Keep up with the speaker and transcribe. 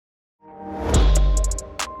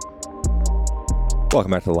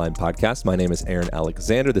Welcome back to the Line Podcast. My name is Aaron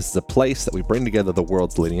Alexander. This is a place that we bring together the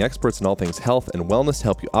world's leading experts in all things health and wellness to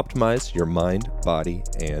help you optimize your mind, body,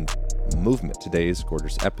 and movement. Today's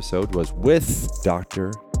gorgeous episode was with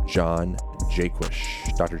Dr. John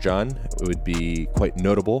Jaquish. Dr. John would be quite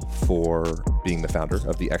notable for being the founder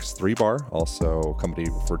of the X3 bar, also a company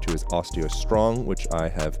referred to as OsteoStrong, which I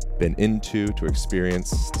have been into to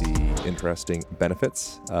experience the interesting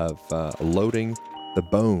benefits of loading the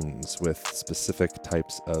bones with specific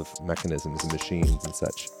types of mechanisms and machines and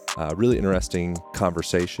such. Really interesting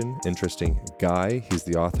conversation, interesting guy. He's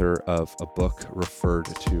the author of a book referred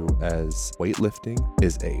to as Weightlifting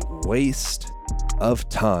is a Waste of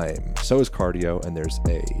Time. So is cardio, and there's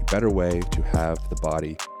a better way to have the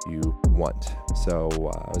body you want. So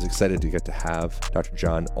I was excited to get to have Dr.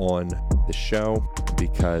 John on the show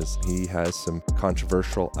because he has some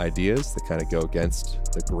controversial ideas that kind of go against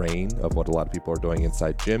the grain of what a lot of people are doing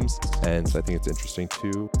inside gyms. And so I think it's interesting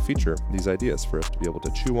to feature these ideas for us to be able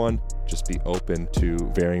to chew on, just be open to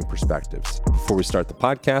varying perspectives. Before we start the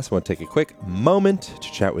podcast, I want to take a quick moment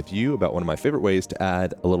to chat with you about one of my favorite ways to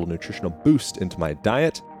add a little nutritional boost into my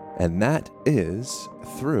diet, and that is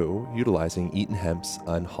through utilizing Eaton Hemp's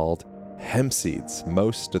unhulled hemp seeds.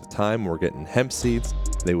 Most of the time we're getting hemp seeds.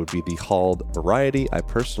 They would be the hulled variety. I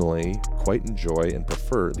personally quite enjoy and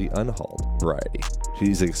prefer the unhulled variety. To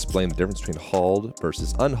easily explain the difference between hulled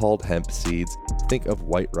versus unhulled hemp seeds, think of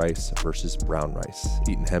white rice versus brown rice.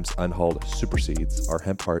 Eaton Hemp's unhulled super seeds are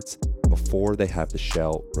hemp hearts before they have the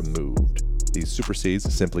shell removed. These super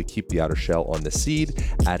seeds simply keep the outer shell on the seed,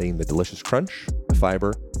 adding the delicious crunch,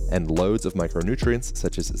 fiber, and loads of micronutrients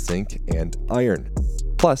such as zinc and iron.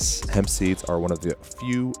 Plus, hemp seeds are one of the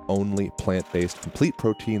few only plant-based complete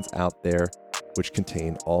proteins out there which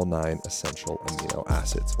contain all 9 essential amino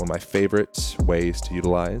acids. One of my favorite ways to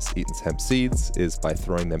utilize Eaton's hemp seeds is by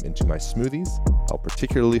throwing them into my smoothies. I'll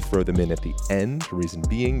particularly throw them in at the end, reason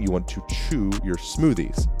being you want to chew your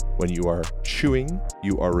smoothies. When you are chewing,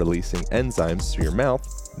 you are releasing enzymes through your mouth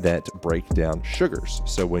that break down sugars.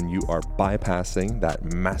 So when you are bypassing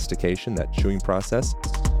that mastication, that chewing process,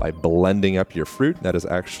 by blending up your fruit, that is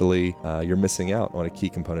actually, you're missing out on a key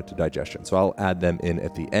component to digestion. So I'll add them in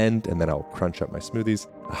at the end, and then I'll crunch up my smoothies.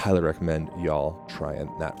 I highly recommend y'all trying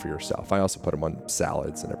that for yourself. I also put them on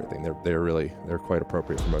salads and everything. They're quite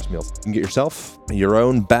appropriate for most meals. You can get yourself your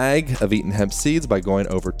own bag of Eaton Hemp seeds by going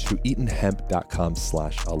over to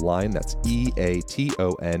eatonhemp.com/align. That's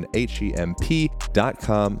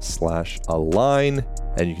EATONHEMP.com/align.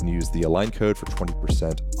 And you can use the Align code for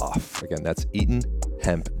 20% off. Again, that's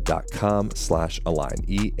eatonhemp.com/align.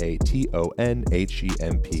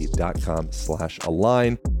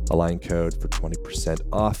 EATONHEMP.com/align. Align code for 20%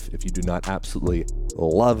 off. If you do not absolutely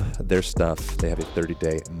love their stuff, they have a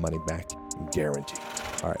 30-day money-back guarantee.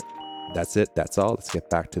 All right, that's it. That's all. Let's get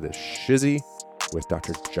back to the shizzy with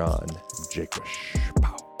Dr. John Jaquish.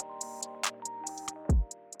 Pow.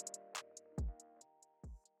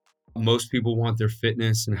 Most people want their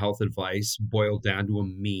fitness and health advice boiled down to a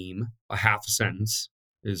meme. A half a sentence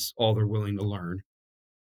is all they're willing to learn.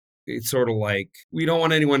 It's sort of like, we don't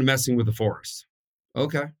want anyone messing with the forest.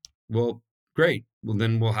 Okay, well, great. Well,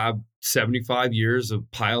 then we'll have 75 years of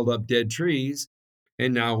piled up dead trees,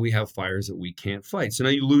 and now we have fires that we can't fight. So now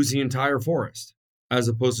you lose the entire forest, as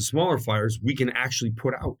opposed to smaller fires we can actually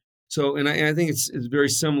put out. So, and I think it's very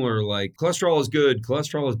similar, like cholesterol is good,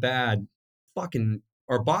 cholesterol is bad. Fucking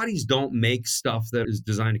our bodies don't make stuff that is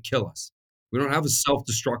designed to kill us. We don't have a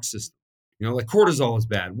self-destruct system. Like cortisol is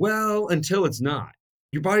bad. Well, until it's not.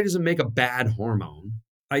 Your body doesn't make a bad hormone.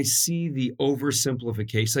 I see the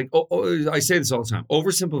oversimplification. I say this all the time.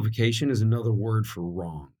 Oversimplification is another word for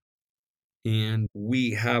wrong. And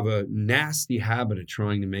we have a nasty habit of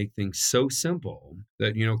trying to make things so simple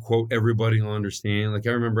that, quote, everybody will understand. Like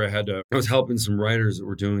I remember I was helping some writers that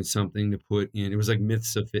were doing something to put in, it was like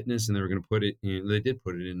Myths of Fitness, and they were going to put it in, they did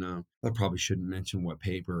put it in, I probably shouldn't mention what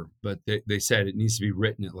paper, but they said it needs to be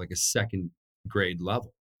written at like a second grade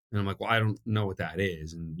level. And I'm like, well, I don't know what that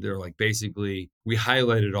is. And they're like, basically, we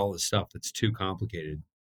highlighted all the stuff that's too complicated.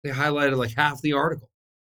 They highlighted like half the article.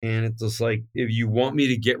 And it's just like, if you want me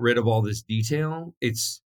to get rid of all this detail,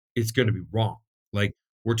 it's going to be wrong. Like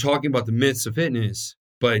we're talking about the myths of fitness,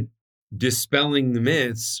 but dispelling the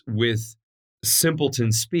myths with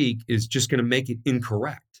simpleton speak is just going to make it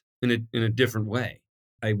incorrect in a different way.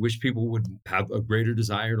 I wish people would have a greater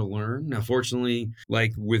desire to learn. Now, fortunately,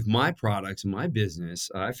 like with my products and my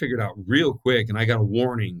business, I figured out real quick, and I got a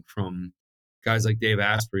warning from guys like Dave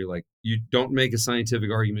Asprey, like, you don't make a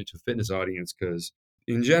scientific argument to a fitness audience, because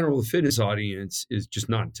in general, the fitness audience is just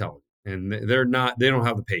not intelligent, and they don't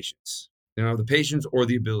have the patience. They don't have the patience or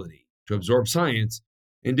the ability to absorb science.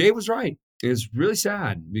 And Dave was right. It's really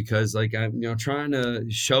sad because like I'm trying to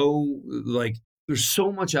show like there's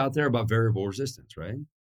so much out there about variable resistance, right?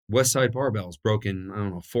 Westside Barbell's broken, I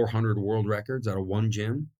don't know, 400 world records out of one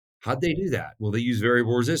gym. How'd they do that? Well, they use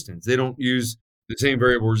variable resistance. They don't use the same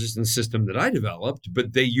variable resistance system that I developed,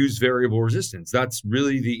 but they use variable resistance. That's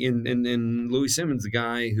really and Louis Simmons, the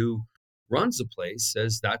guy who runs the place,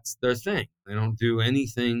 says that's their thing. They don't do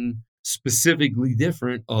anything specifically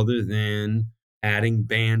different other than adding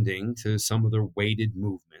banding to some of their weighted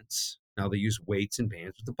movements. Now they use weights and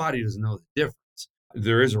bands, but the body doesn't know the difference.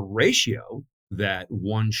 There is a ratio that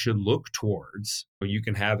one should look towards. You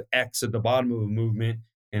can have X at the bottom of a movement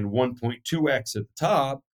and 1.2X at the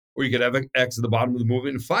top, or you could have X at the bottom of the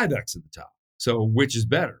movement and 5X at the top. So which is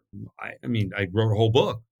better? I mean, I wrote a whole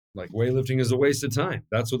book, like weightlifting is a waste of time.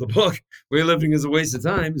 That's what the book, Weightlifting is a Waste of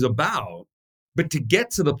Time, is about. But to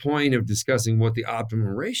get to the point of discussing what the optimum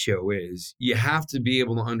ratio is, you have to be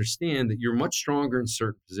able to understand that you're much stronger in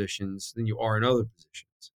certain positions than you are in other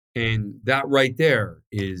positions. And that right there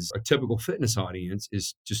is a typical fitness audience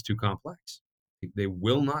is just too complex. They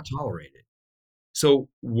will not tolerate it. So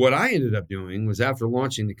what I ended up doing was after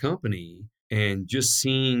launching the company and just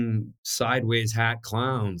seeing sideways hat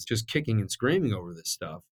clowns just kicking and screaming over this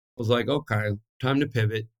stuff, I was like, okay, time to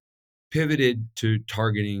pivot. Pivoted to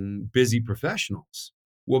targeting busy professionals.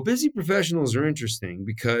 Well, busy professionals are interesting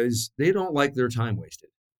because they don't like their time wasted.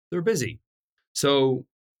 They're busy. So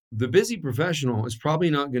the busy professional is probably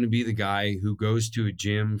not going to be the guy who goes to a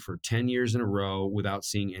gym for 10 years in a row without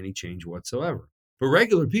seeing any change whatsoever. But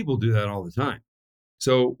regular people do that all the time.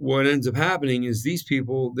 So what ends up happening is these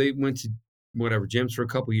people, they went to whatever gyms for a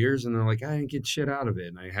couple of years and they're like, I didn't get shit out of it.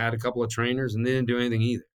 And I had a couple of trainers and they didn't do anything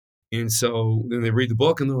either. And so then they read the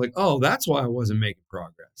book and they're like, oh, that's why I wasn't making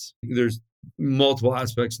progress. There's multiple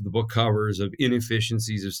aspects of the book covers of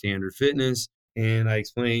inefficiencies of standard fitness. And I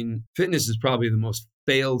explain fitness is probably the most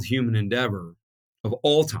failed human endeavor of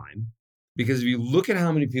all time. Because if you look at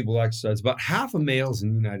how many people exercise, about half of males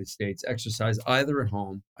in the United States exercise either at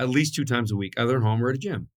home, at least 2 times a week, either at home or at a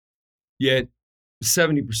gym. Yet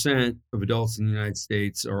 70% of adults in the United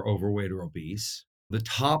States are overweight or obese. The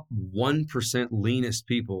top 1% leanest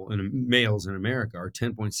people males in America are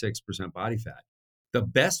 10.6% body fat. The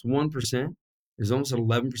best 1% is almost at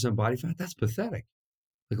 11% body fat. That's pathetic.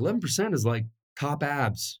 Like 11% is like top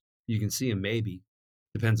abs. You can see them maybe.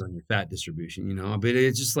 Depends on your fat distribution, but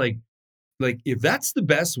it's just like if that's the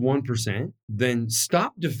best 1%, then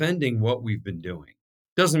stop defending what we've been doing.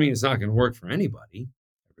 Doesn't mean it's not going to work for anybody.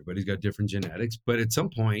 Everybody's got different genetics, but at some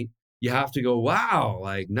point, you have to go, wow,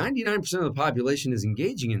 like 99% of the population is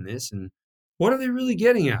engaging in this. And what are they really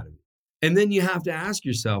getting out of it? And then you have to ask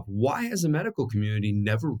yourself, why has the medical community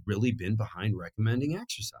never really been behind recommending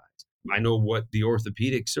exercise? I know what the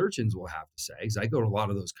orthopedic surgeons will have to say, because I go to a lot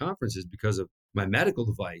of those conferences because of my medical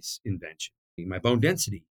device invention, my bone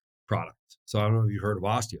density product. So I don't know if you've heard of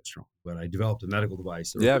OsteoStrong, but I developed a medical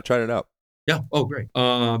device. Yeah, I've tried it out. Yeah. Oh, great.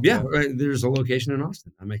 Right. There's a location in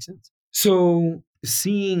Austin. That makes sense. So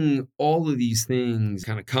seeing all of these things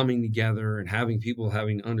kind of coming together and having people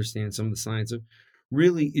having to understand some of the science of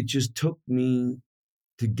really, it just took me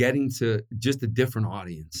to getting to just a different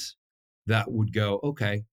audience that would go,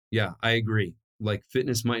 okay, yeah, I agree. Like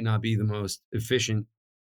fitness might not be the most efficient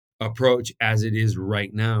approach as it is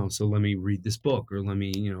right now. So let me read this book or let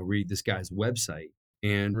me, read this guy's website.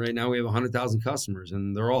 And right now we have 100,000 customers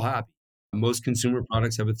and they're all happy. Most consumer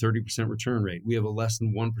products have a 30% return rate. We have a less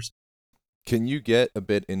than 1%. Can you get a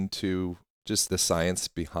bit into just the science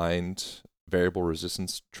behind variable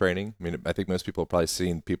resistance training? I mean, I think most people have probably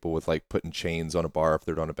seen people with like putting chains on a bar if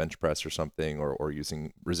they're on a bench press or something, or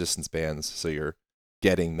using resistance bands. So you're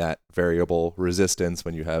getting that variable resistance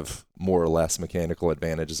when you have more or less mechanical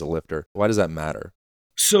advantage as a lifter. Why does that matter?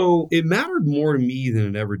 So it mattered more to me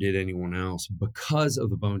than it ever did anyone else because of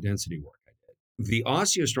the bone density work. The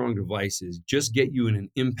OsteoStrong devices just get you in an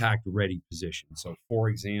impact-ready position. So, for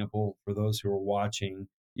example, for those who are watching,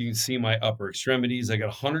 you can see my upper extremities. I got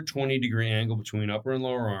a 120-degree angle between upper and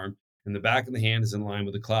lower arm, and the back of the hand is in line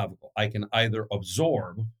with the clavicle. I can either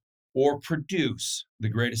absorb or produce the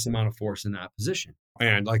greatest amount of force in that position.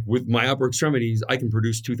 And like with my upper extremities, I can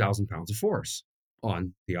produce 2,000 pounds of force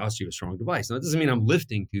on the OsteoStrong device. Now, that doesn't mean I'm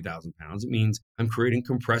lifting 2,000 pounds. It means I'm creating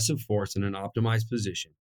compressive force in an optimized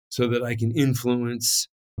position, so that I can influence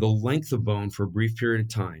the length of bone for a brief period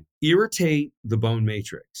of time, irritate the bone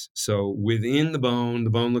matrix. So within the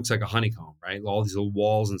bone looks like a honeycomb, right? All these little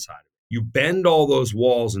walls inside of it. You bend all those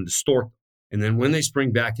walls and distort them. And then when they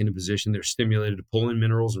spring back into position, they're stimulated to pull in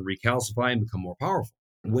minerals and recalcify and become more powerful.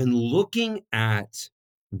 When looking at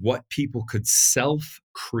what people could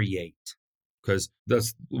self-create, because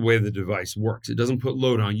that's the way the device works. It doesn't put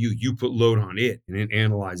load on you, you put load on it, and it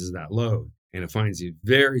analyzes that load. And it finds a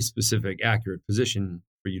very specific, accurate position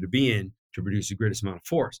for you to be in to produce the greatest amount of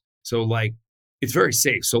force. So like, it's very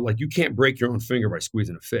safe. So like, you can't break your own finger by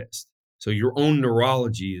squeezing a fist. So your own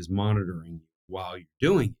neurology is monitoring you while you're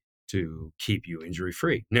doing it to keep you injury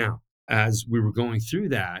free. Now, as we were going through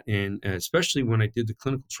that, and especially when I did the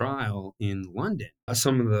clinical trial in London,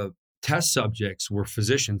 some of the test subjects were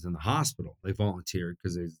physicians in the hospital. They volunteered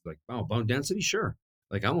because they like, oh, bone density? Sure.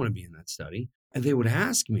 Like, I want to be in that study. And they would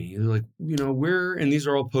ask me, they're like, and these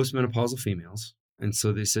are all postmenopausal females. And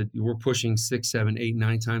so they said, we're pushing 6, 7, 8,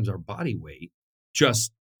 9 times our body weight,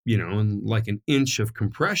 just, in like an inch of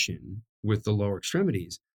compression with the lower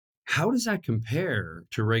extremities. How does that compare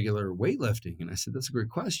to regular weightlifting? And I said, that's a great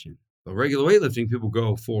question. But regular weightlifting, people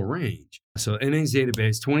go full range. So NA's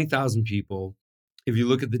database, 20,000 people. If you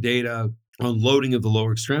look at the data on loading of the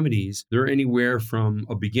lower extremities, they're anywhere from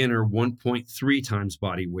a beginner 1.3 times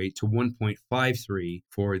body weight to 1.53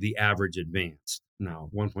 for the average advanced. Now,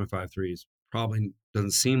 1.53 is probably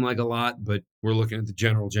doesn't seem like a lot, but we're looking at the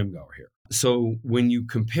general gym goer here. So when you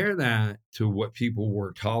compare that to what people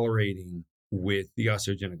were tolerating with the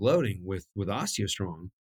osteogenic loading with OsteoStrong,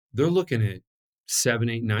 they're looking at 7,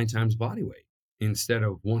 8, 9 times body weight instead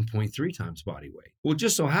of 1.3 times body weight. Well, it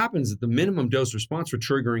just so happens that the minimum dose response for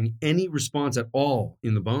triggering any response at all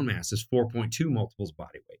in the bone mass is 4.2 multiples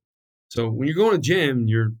body weight. So when you're going to the gym,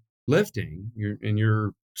 you're lifting,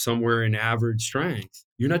 you're somewhere in average strength,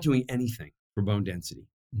 you're not doing anything for bone density,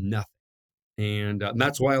 nothing. And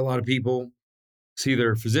that's why a lot of people see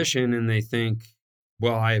their physician and they think,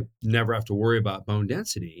 well, I never have to worry about bone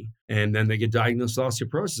density. And then they get diagnosed with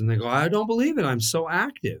osteoporosis and they go, I don't believe it. I'm so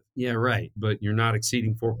active. Yeah, right. But you're not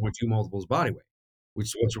exceeding 4.2 multiples body weight, which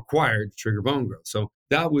is what's required to trigger bone growth. So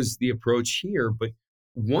that was the approach here. But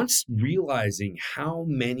once realizing how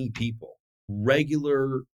many people,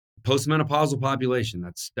 regular postmenopausal population,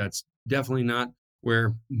 that's definitely not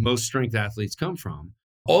where most strength athletes come from.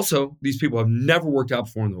 Also, these people have never worked out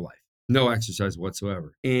before in their life. No exercise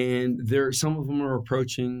whatsoever. And some of them are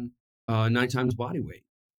approaching 9 times body weight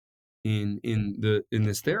in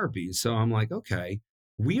this therapy. So I'm like, okay,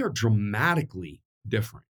 we are dramatically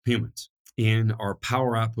different humans in our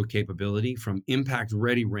power output capability from impact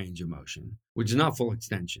ready range of motion, which is not full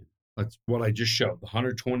extension. That's what I just showed, the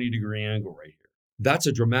 120-degree angle right here. That's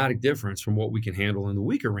a dramatic difference from what we can handle in the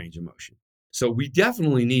weaker range of motion. So we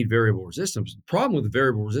definitely need variable resistance. The problem with the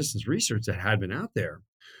variable resistance research that had been out there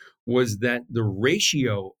was that the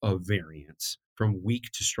ratio of variance from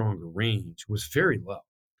weak to stronger range was very low.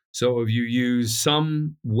 So if you use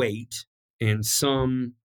some weight and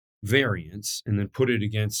some variance and then put it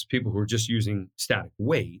against people who are just using static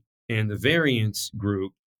weight, and the variance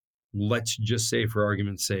group, let's just say for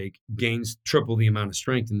argument's sake, gains triple the amount of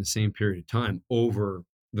strength in the same period of time over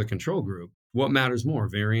the control group, what matters more,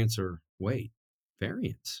 variance or weight?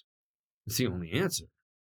 Variance. It's the only answer.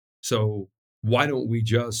 So why don't we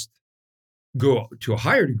just go to a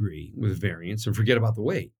higher degree with variance and forget about the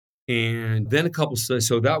weight? And then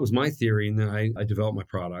so that was my theory. And then I developed my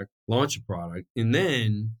product, launched a product. And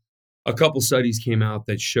then a couple studies came out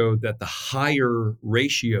that showed that the higher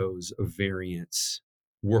ratios of variance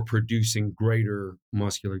were producing greater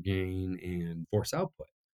muscular gain and force output.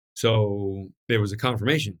 So there was a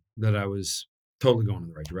confirmation that I was totally going in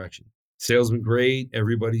the right direction. Sales been great.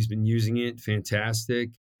 Everybody's been using it.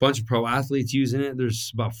 Fantastic. Bunch of pro athletes using it.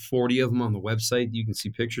 There's about 40 of them on the website you can see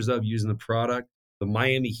pictures of using the product. The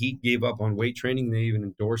Miami Heat gave up on weight training. They even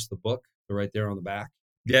endorsed the book. They're right there on the back.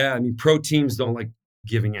 Yeah, I mean, pro teams don't like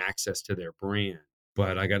giving access to their brand,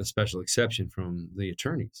 but I got a special exception from the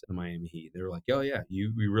attorneys at the Miami Heat. They were like, oh yeah,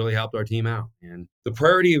 we really helped our team out. And the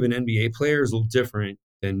priority of an NBA player is a little different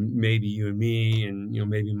than maybe you and me and,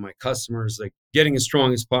 maybe my customers. Like, getting as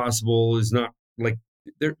strong as possible is not like,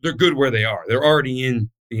 they're good where they are. They're already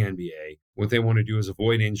in the NBA. What they want to do is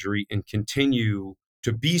avoid injury and continue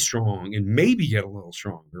to be strong and maybe get a little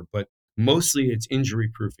stronger, but mostly it's injury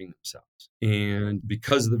proofing themselves. And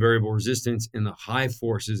because of the variable resistance and the high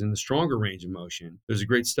forces in the stronger range of motion, there's a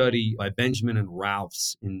great study by Benjamin and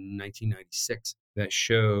Ralphs in 1996 that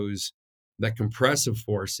shows that compressive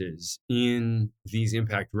forces in these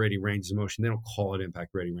impact ready ranges of motion, they don't call it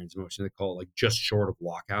impact ready range of motion. They call it like just short of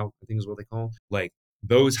lockout, I think is what they call it. Like,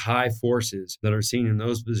 those high forces that are seen in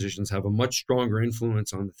those positions have a much stronger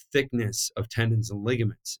influence on the thickness of tendons and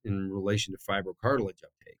ligaments in relation to fibrocartilage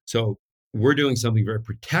uptake. So we're doing something very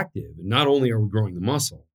protective. And not only are we growing the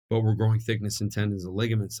muscle, but we're growing thickness in tendons and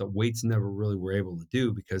ligaments that weights never really were able to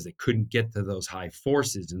do because they couldn't get to those high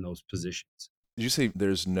forces in those positions. Did you say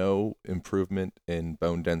there's no improvement in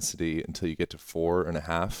bone density until you get to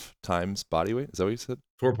 4.5 times body weight? Is that what you said?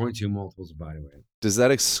 4.2 multiples of body weight. Does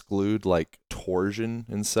that exclude like torsion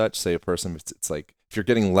and such? Say a person, it's like if you're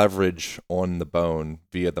getting leverage on the bone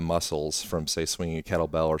via the muscles from, say, swinging a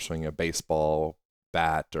kettlebell or swinging a baseball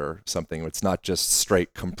bat or something, it's not just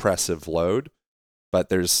straight compressive load, but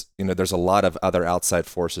there's a lot of other outside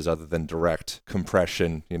forces other than direct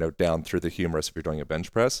compression, down through the humerus if you're doing a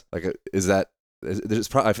bench press. Like,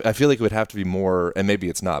 I feel like it would have to be more, and maybe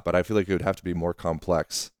it's not, but I feel like it would have to be more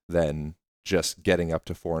complex than just getting up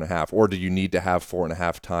to 4.5. Or do you need to have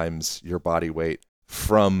 4.5 times your body weight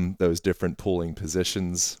from those different pulling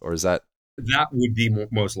positions? Or is that? That would be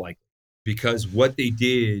most likely, because what they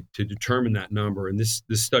did to determine that number, and this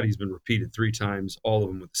study's been repeated 3 times, all of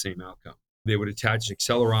them with the same outcome. They would attach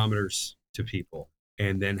accelerometers to people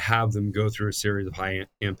and then have them go through a series of high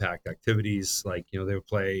impact activities. Like, they would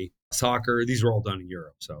play soccer. These were all done in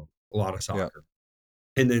Europe, so a lot of soccer.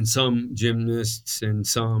 Yeah. And then some gymnasts and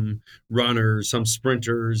some runners, some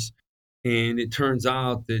sprinters. And it turns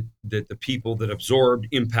out that the people that absorbed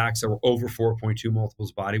impacts that were over 4.2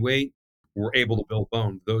 multiples body weight were able to build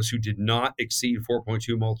bone. Those who did not exceed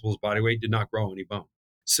 4.2 multiples body weight did not grow any bone.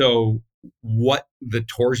 So what the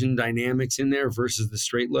torsion dynamics in there versus the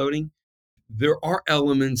straight loading, there are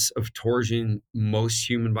elements of torsion, most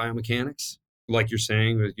human biomechanics. Like you're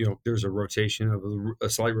saying, there's a rotation of a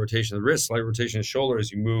slight rotation of the wrist, slight rotation of the shoulder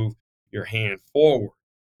as you move your hand forward.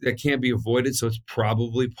 That can't be avoided. So it's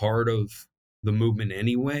probably part of the movement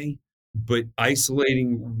anyway. But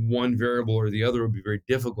isolating one variable or the other would be very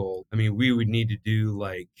difficult. I mean, we would need to do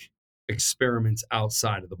like experiments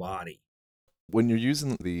outside of the body. When you're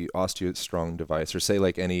using the OsteoStrong device, or say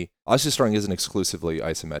like any, OsteoStrong isn't exclusively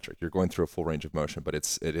isometric. You're going through a full range of motion, but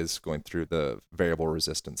it is going through the variable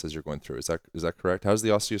resistance as you're going through. Is that correct? How does the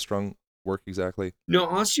OsteoStrong work exactly? No,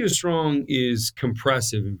 OsteoStrong is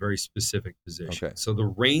compressive in very specific positions. Okay. So the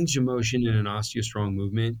range of motion in an OsteoStrong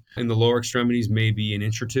movement in the lower extremities may be an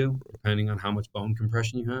inch or two, depending on how much bone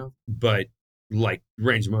compression you have. But like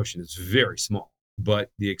range of motion is very small.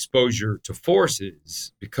 But the exposure to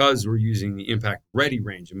forces, because we're using the impact ready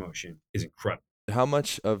range of motion, is incredible. How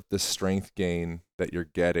much of the strength gain that you're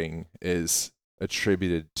getting is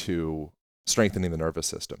attributed to strengthening the nervous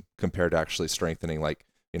system compared to actually strengthening like,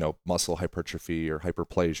 muscle hypertrophy or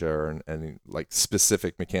hyperplasia and like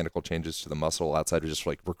specific mechanical changes to the muscle outside of just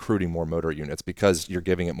like recruiting more motor units because you're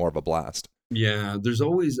giving it more of a blast? Yeah, there's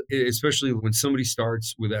always, especially when somebody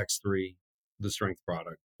starts with X3, the strength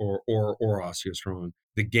product, or OsteoStrong,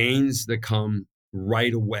 the gains that come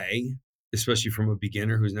right away, especially from a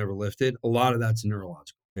beginner who's never lifted, a lot of that's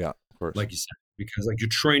neurological. Yeah, of course. Like you said, because like you're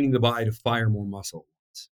training the body to fire more muscle.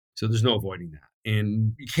 So there's no avoiding that.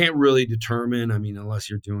 And you can't really determine, unless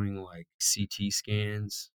you're doing like CT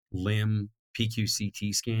scans, limb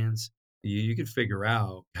PQCT scans, you could figure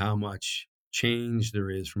out how much change there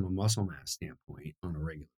is from a muscle mass standpoint on a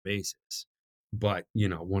regular basis. But,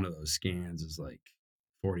 one of those scans is like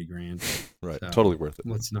 40 grand. Right. So totally worth it.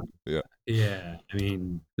 Let's not. Yeah. Yeah.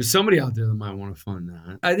 There's somebody out there that might want to fund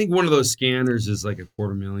that. I think one of those scanners is like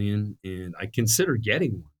 $250,000, and I consider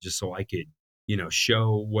getting one just so I could,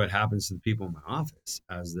 show what happens to the people in my office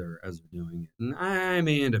as they're doing it. And I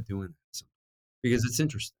may end up doing that because it's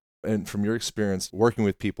interesting. And from your experience working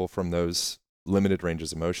with people from those limited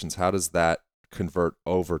ranges of motions, how does that convert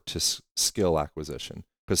over to skill acquisition?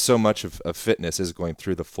 Because so much of fitness is going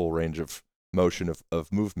through the full range of motion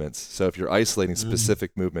of movements. So if you're isolating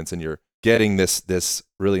specific movements and you're getting this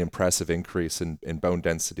really impressive increase in bone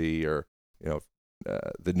density or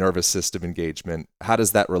the nervous system engagement, how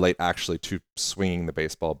does that relate actually to swinging the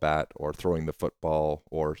baseball bat or throwing the football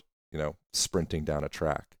or sprinting down a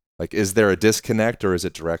track? Like, is there a disconnect or is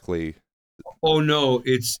it directly? Oh no,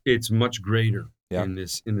 it's much greater in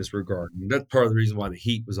this regard. And that's part of the reason why the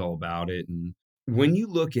heat was all about it. And when you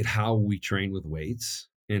look at how we train with weights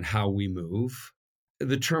and how we move,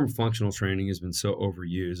 the term functional training has been so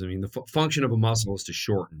overused. The function of a muscle is to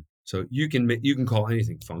shorten. So you can call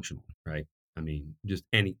anything functional, right? Just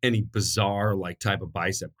any bizarre like type of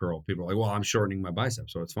bicep curl. People are like, well, I'm shortening my bicep,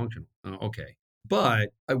 so it's functional. Okay. But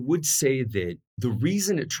I would say that the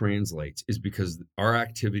reason it translates is because our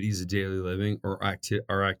activities of daily living or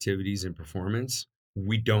our activities and performance,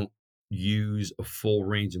 we don't use a full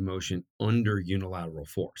range of motion under unilateral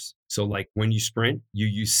force. So like when you sprint, you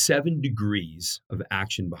use 7 degrees of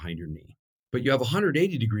action behind your knee, but you have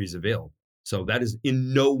 180 degrees available. So that is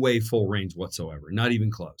in no way full range whatsoever, not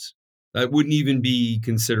even close. That wouldn't even be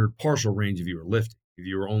considered partial range if you were lifting. If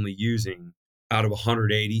you were only using out of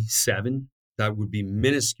 187, that would be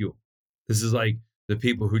minuscule. This is like the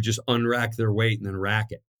people who just unrack their weight and then rack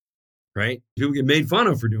it, right? People get made fun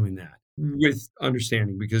of for doing that with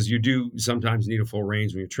understanding, because you do sometimes need a full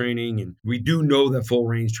range when you're training. And we do know that full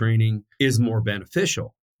range training is more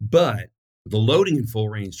beneficial, but the loading in full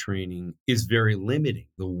range training is very limiting.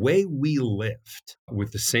 The way we lift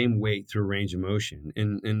with the same weight through range of motion,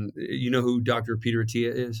 and you know who Dr. Peter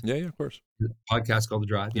Attia is? Yeah, of course. The podcast called The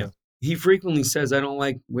Drive. Yeah. He frequently says, I don't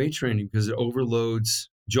like weight training because it overloads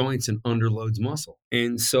joints and underloads muscle.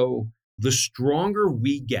 And so the stronger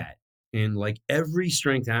we get, and like every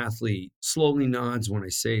strength athlete slowly nods when I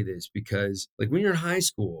say this, because like when you're in high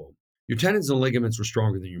school, your tendons and ligaments were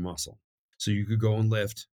stronger than your muscle. So you could go and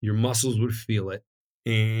lift, your muscles would feel it.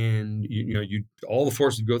 And you all the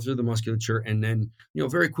force would go through the musculature. And then,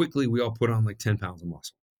 very quickly we all put on like 10 pounds of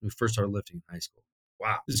muscle. When we first started lifting in high school.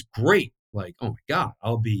 Wow, this is great. Like, oh my God,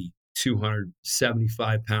 I'll be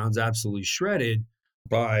 275 pounds absolutely shredded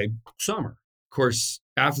by summer. Of course,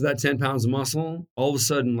 after that 10 pounds of muscle, all of a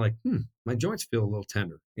sudden, like, my joints feel a little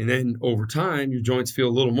tender. And then over time, your joints feel a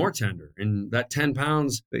little more tender. And that 10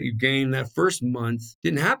 pounds that you gained that first month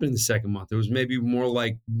didn't happen in the second month. It was maybe more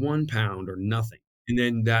like 1 pound or nothing. And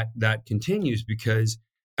then that continues, because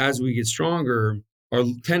as we get stronger, our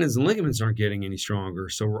tendons and ligaments aren't getting any stronger.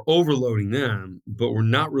 So we're overloading them, but we're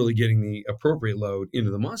not really getting the appropriate load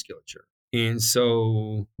into the musculature. And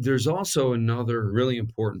so there's also another really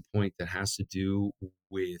important point that has to do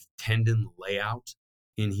with tendon layout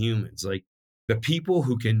in humans. Like the people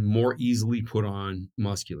who can more easily put on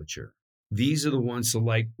musculature, these are the ones. So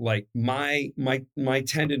like my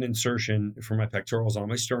tendon insertion for my pectorals on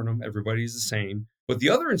my sternum, everybody's the same, but the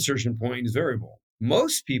other insertion point is variable.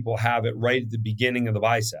 Most people have it right at the beginning of the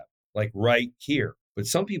bicep, like right here, but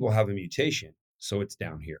some people have a mutation, so it's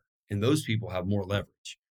down here, and those people have more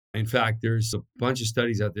leverage. In fact, there's a bunch of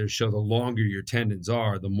studies out there show the longer your tendons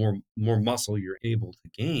are, the more muscle you're able to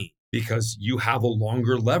gain, because you have a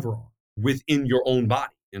longer lever arm within your own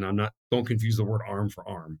body. And don't confuse the word arm for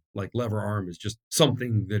arm. Like lever arm is just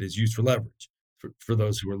something that is used for leverage for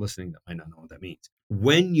those who are listening that might not know what that means.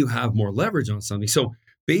 When you have more leverage on something, so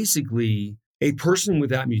basically a person with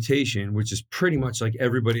that mutation, which is pretty much like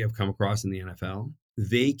everybody I've come across in the NFL,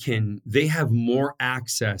 they have more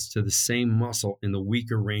access to the same muscle in the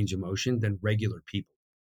weaker range of motion than regular people.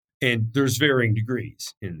 And there's varying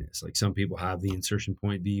degrees in this. Like some people have the insertion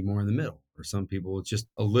point be more in the middle, or some people it's just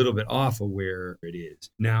a little bit off of where it is.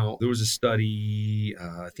 Now, there was a study,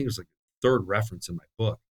 I think it was like the third reference in my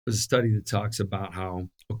book. There's a study that talks about how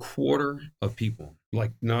a quarter of people,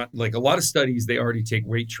 not like a lot of studies, they already take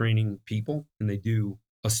weight training people and they do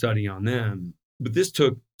a study on them. But this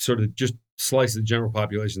took sort of just slice of the general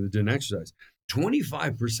population that didn't exercise.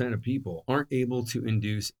 25% of people aren't able to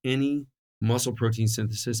induce any muscle protein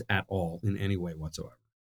synthesis at all in any way whatsoever,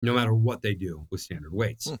 no matter what they do with standard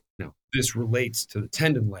weights. Now, this relates to the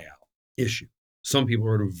tendon layout issue. Some people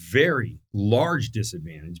are at a very large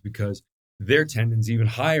disadvantage because their tendon's even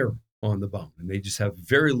higher on the bone and they just have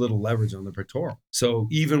very little leverage on the pectoral. So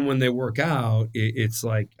even when they work out, it's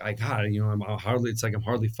like, I'm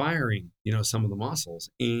hardly firing, some of the muscles.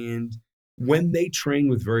 And when they train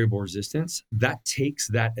with variable resistance, that takes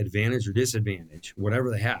that advantage or disadvantage, whatever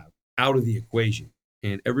they have, out of the equation.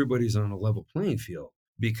 And everybody's on a level playing field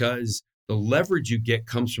because the leverage you get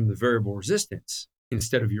comes from the variable resistance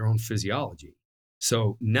instead of your own physiology.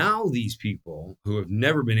 So now these people who have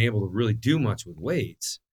never been able to really do much with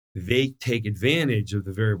weights, they take advantage of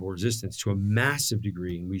the variable resistance to a massive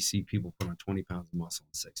degree. And we see people put on 20 pounds of muscle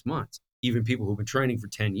in 6 months, even people who've been training for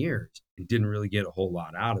 10 years and didn't really get a whole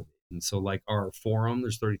lot out of it. And so like our forum,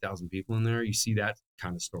 there's 30,000 people in there. You see that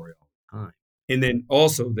kind of story all the time. And then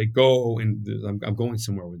also they go, and I'm going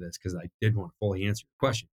somewhere with this because I did want to fully answer your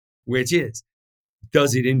question, which is,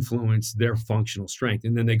 does it influence their functional strength?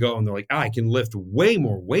 And then they go and they're like, I can lift way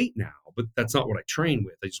more weight now, but that's not what I train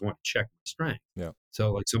with. I just want to check my strength. Yeah.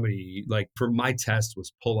 So like somebody, like for my test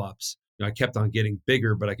was pull-ups. I kept on getting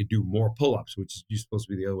bigger, but I could do more pull-ups, which is you're supposed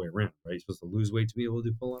to be the other way around, right? You're supposed to lose weight to be able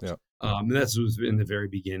to do pull-ups. Yeah. And that was in the very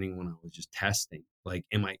beginning when I was just testing, like,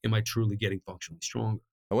 am I truly getting functionally stronger?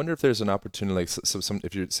 I wonder if there's an opportunity, like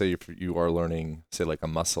if you are learning, say like a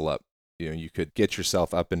muscle up, you could get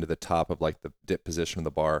yourself up into the top of like the dip position of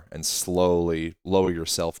the bar and slowly lower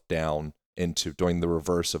yourself down into doing the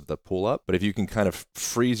reverse of the pull up. But if you can kind of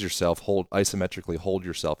freeze yourself, isometrically hold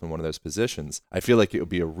yourself in one of those positions, I feel like it would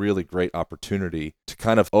be a really great opportunity to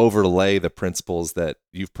kind of overlay the principles that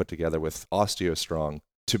you've put together with OsteoStrong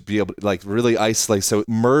to be able to like really isolate. So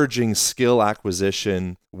merging skill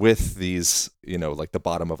acquisition with these, like the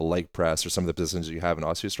bottom of a leg press or some of the positions you have in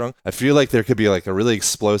OsteoStrong, I feel like there could be like a really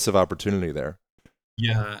explosive opportunity there.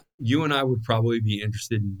 Yeah, you and I would probably be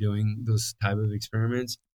interested in doing those type of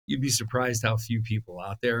experiments. You'd be surprised how few people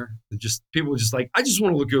out there just people just like, I just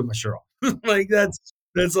want to look good with my shirt off. Like that's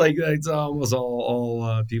almost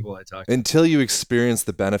all people I talk to. Until you experience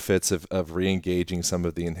the benefits of re-engaging some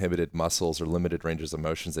of the inhibited muscles or limited ranges of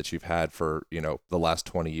motions that you've had for, the last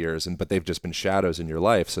 20 years, but they've just been shadows in your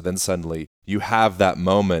life. So then suddenly you have that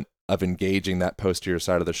moment of engaging that posterior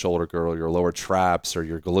side of the shoulder girdle, your lower traps or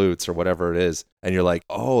your glutes or whatever it is. And you're like,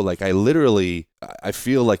 oh, like I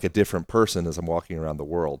feel like a different person as I'm walking around the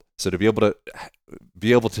world. So to be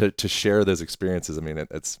able to share those experiences, I mean,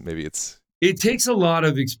 It takes a lot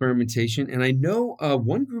of experimentation, and I know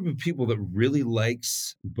one group of people that really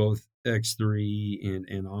likes both X3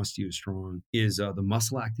 and OsteoStrong is the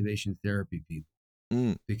muscle activation therapy people.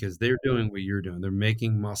 Because they're doing what you're doing. They're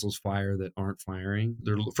making muscles fire that aren't firing.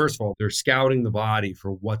 First of all, they're scouting the body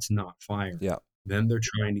for what's not firing. Yeah. Then they're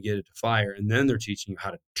trying to get it to fire, and then they're teaching you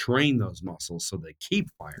how to train those muscles so they keep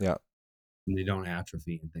firing. Yeah. And they don't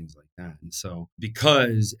atrophy and things like that. And so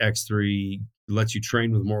because X3 lets you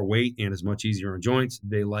train with more weight and is much easier on joints,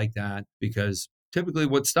 they like that because typically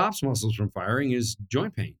what stops muscles from firing is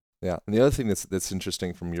joint pain. Yeah. And the other thing that's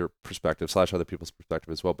interesting from your perspective / other people's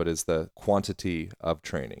perspective as well, but is the quantity of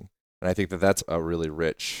training. And I think that that's a really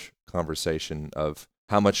rich conversation of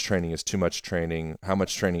how much training is too much training, how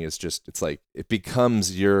much training is just, it's like, it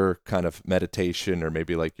becomes your kind of meditation or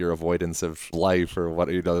maybe like your avoidance of life or what,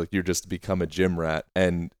 you just become a gym rat.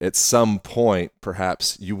 And at some point,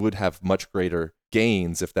 perhaps you would have much greater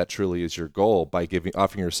gains if that truly is your goal by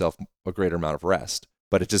offering yourself a greater amount of rest.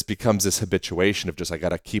 But it just becomes this habituation of just, I got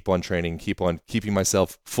to keep on training, keep on keeping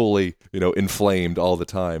myself fully, inflamed all the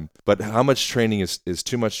time. But how much training is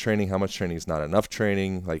too much training? How much training is not enough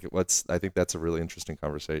training? I think that's a really interesting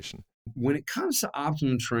conversation. When it comes to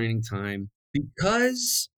optimum training time,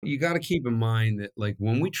 because you got to keep in mind that like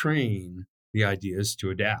when we train, the idea is to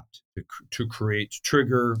adapt, to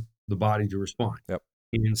trigger the body to respond. Yep.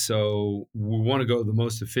 And so we want to go the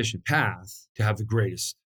most efficient path to have the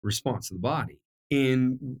greatest response of the body.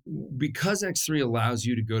 And because X3 allows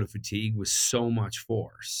you to go to fatigue with so much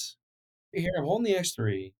force, here I'm holding the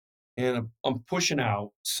X3 and I'm pushing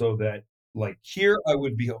out so that like here I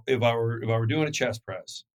would be, if I were doing a chest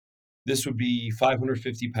press, this would be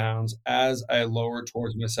 550 pounds. As I lower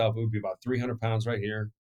towards myself, it would be about 300 pounds right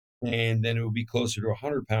here. And then it would be closer to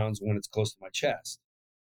 100 pounds when it's close to my chest.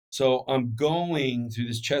 So I'm going through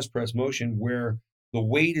this chest press motion where the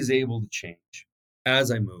weight is able to change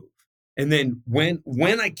as I move. And then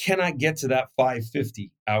when I cannot get to that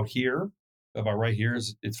 550 out here, about right here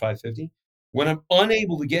it's 550. When I'm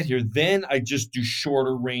unable to get here, then I just do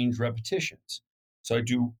shorter range repetitions. So I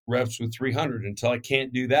do reps with 300 until I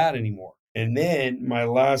can't do that anymore. And then my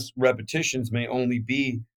last repetitions may only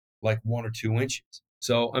be like 1 or 2 inches.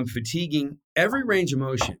 So I'm fatiguing every range of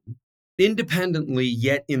motion independently,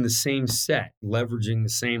 yet in the same set, leveraging the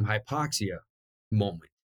same hypoxia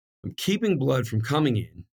moment. I'm keeping blood from coming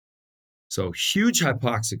in. So huge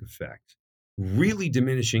hypoxic effect, really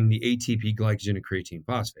diminishing the ATP, glycogen, and creatine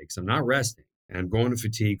phosphate because I'm not resting. And I'm going to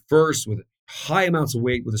fatigue first with high amounts of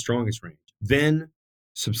weight with the strongest range, then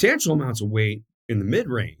substantial amounts of weight in the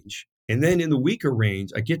mid-range. And then in the weaker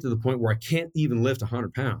range, I get to the point where I can't even lift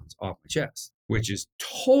 100 pounds off my chest, which is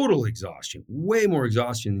total exhaustion, way more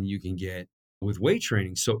exhaustion than you can get with weight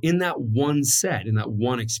training. So in that one set, in that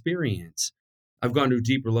one experience, I've gone to a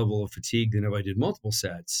deeper level of fatigue than if I did multiple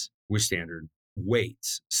sets with standard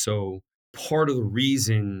weights. So part of the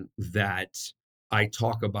reason that I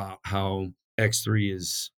talk about how X3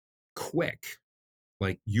 is quick,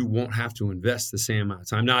 like you won't have to invest the same amount of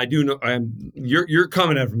time. Now I do know you're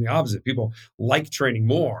coming at it from the opposite. People like training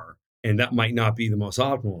more, and that might not be the most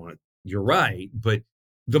optimal. You're right, but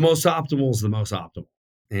the most optimal is the most optimal.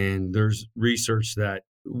 And there's research that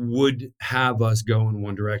would have us go in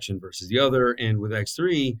one direction versus the other. And with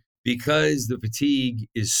X3, because the fatigue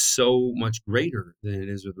is so much greater than it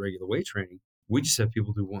is with regular weight training, we just have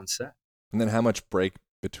people do one set. And then how much break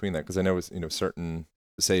between that? Because I know it's, certain,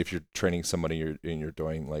 say if you're training somebody you're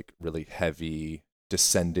doing like really heavy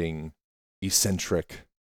descending eccentric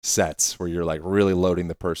sets where you're like really loading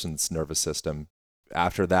the person's nervous system.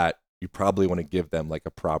 After that, you probably want to give them like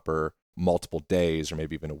a proper multiple days or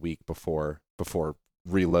maybe even a week before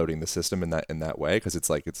reloading the system in that way, because it's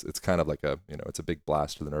like it's kind of like a it's a big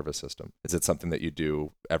blast to the nervous system. Is it something that you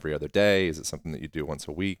do every other day? Is it something that you do once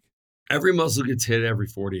a week? Every muscle gets hit every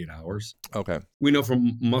 48 hours. Okay. We know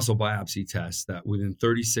from muscle biopsy tests that within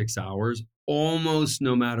 36 hours, almost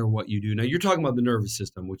no matter what you do. Now you're talking about the nervous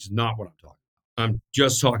system, which is not what I'm talking about. I'm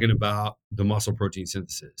just talking about the muscle protein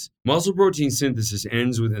synthesis. Muscle protein synthesis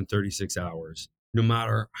ends within 36 hours. no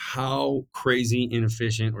matter how crazy,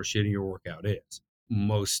 inefficient, or shitty your workout is.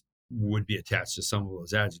 Most would be attached to some of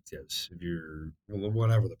those adjectives if you're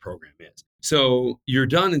whatever the program is. So you're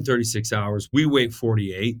done in 36 hours. We wait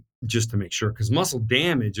 48 just to make sure, because muscle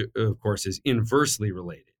damage, of course, is inversely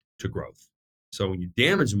related to growth. So when you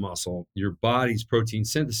damage a muscle, your body's protein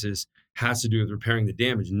synthesis has to do with repairing the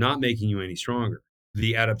damage, not making you any stronger.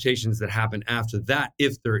 The adaptations that happen after that,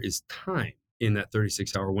 if there is time in that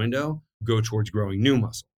 36-hour window, go towards growing new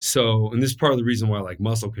muscle. So, and this is part of the reason why like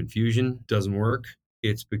muscle confusion doesn't work.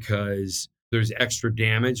 It's because there's extra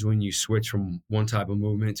damage when you switch from one type of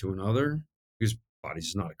movement to another, because body's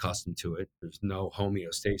just not accustomed to it. There's no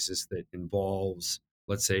homeostasis that involves,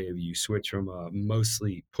 let's say, if you switch from a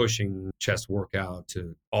mostly pushing chest workout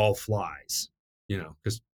to all flies,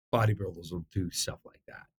 because bodybuilders will do stuff like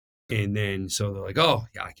that. And then so they're like, oh,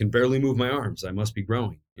 yeah, I can barely move my arms. I must be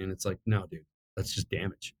growing. And it's like, no, dude, that's just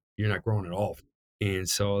damage. You're not growing at all. And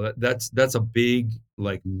so that's a big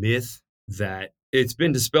like myth that it's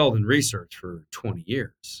been dispelled in research for 20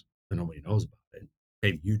 years and nobody knows about it.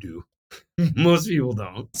 Maybe you do. Most people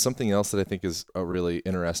don't. Something else that I think is a really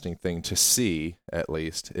interesting thing to see, at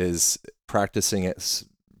least, is practicing at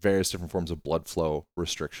various different forms of blood flow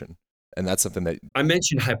restriction. And that's something that I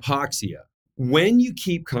mentioned hypoxia. When you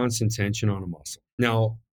keep constant tension on a muscle.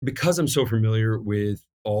 Now, because I'm so familiar with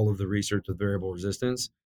all of the research with variable resistance,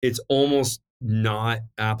 it's almost not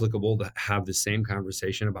applicable to have the same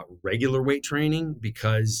conversation about regular weight training,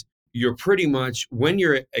 because you're pretty much, when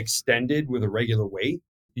you're extended with a regular weight,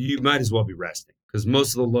 you might as well be resting, because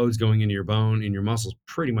most of the load's going into your bone and your muscles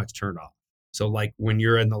pretty much turned off. So like when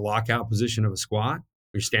you're in the lockout position of a squat,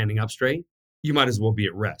 you're standing up straight, you might as well be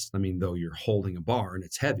at rest. I mean, though you're holding a bar and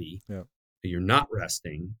it's heavy, you're not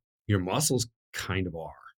resting, your muscles kind of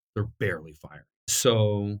are. They're barely firing.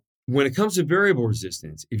 So when it comes to variable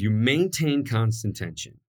resistance, if you maintain constant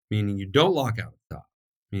tension, meaning you don't lock out at the top,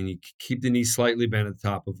 meaning you keep the knees slightly bent at the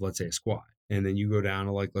top of, let's say, a squat, and then you go down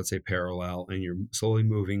to like, let's say, parallel, and you're slowly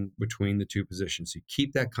moving between the two positions. So you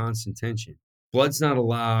keep that constant tension. Blood's not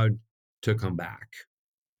allowed to come back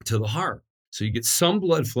to the heart. So you get some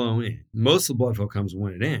blood flow in. Most of the blood flow comes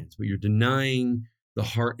when it ends, but you're denying the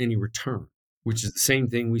heart any return, which is the same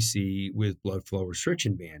thing we see with blood flow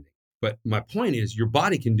restriction banding. But my point is, your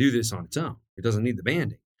body can do this on its own. It doesn't need the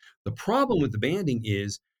banding. The problem with the banding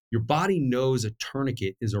is your body knows a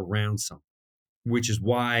tourniquet is around something, which is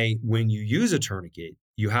why when you use a tourniquet,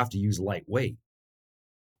 you have to use light weight.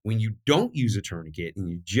 When you don't use a tourniquet and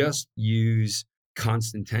you just use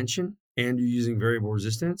constant tension and you're using variable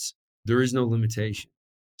resistance, there is no limitation.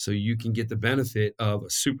 So you can get the benefit of a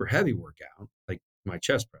super heavy workout, like my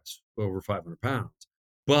chest press, over 500 pounds,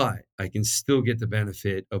 but I can still get the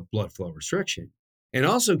benefit of blood flow restriction. And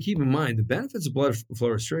also keep in mind, the benefits of blood flow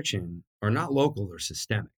restriction are not local, they're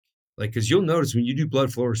systemic. Like, because you'll notice when you do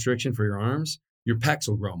blood flow restriction for your arms, your pecs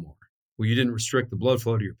will grow more. Well, you didn't restrict the blood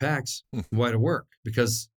flow to your pecs. Why'd it work?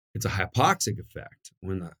 Because it's a hypoxic effect.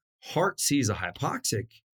 When the heart sees a hypoxic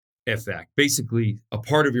effect, basically a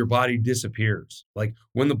part of your body disappears. Like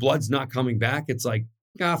when the blood's not coming back, it's like,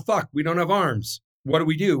 fuck, we don't have arms. What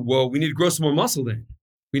do? Well, we need to grow some more muscle then.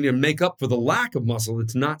 We need to make up for the lack of muscle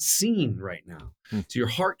that's not seen right now. So your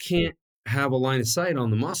heart can't have a line of sight on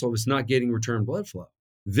the muscle that's not getting return blood flow.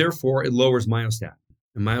 Therefore, it lowers myostatin.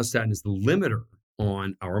 And myostatin is the limiter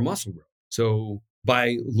on our muscle growth. So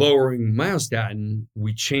by lowering myostatin,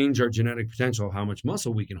 we change our genetic potential of how much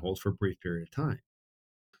muscle we can hold for a brief period of time.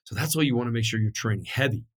 So that's why you want to make sure you're training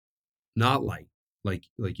heavy, not light, like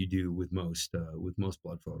you do with most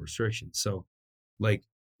blood flow restrictions. So like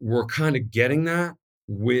we're kind of getting that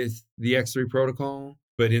with the X3 protocol,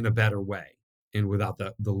 but in a better way and without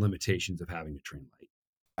the limitations of having to train light.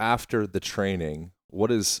 After the training, what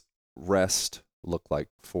does rest look like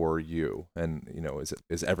for you? And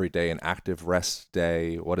is every day an active rest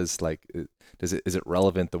day? What is like, is it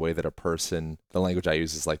relevant the way that a person, the language I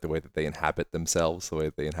use is like the way that they inhabit themselves, the way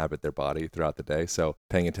that they inhabit their body throughout the day. So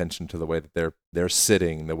paying attention to the way that they're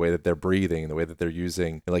sitting, the way that they're breathing, the way that they're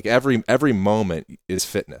using, like every moment is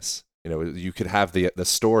fitness. You could have the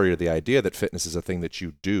story or the idea that fitness is a thing that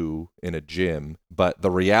you do in a gym, but the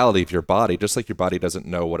reality of your body, just like your body doesn't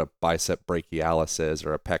know what a bicep brachialis is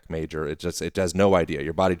or a pec major, it has no idea.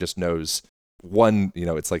 Your body just knows one,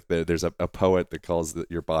 it's like there's a poet that calls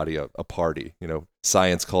your body a party.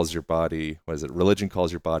 Science calls your body, religion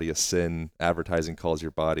calls your body a sin, advertising calls your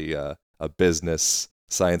body a business,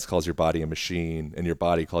 science calls your body a machine, and your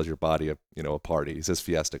body calls your body a party. He says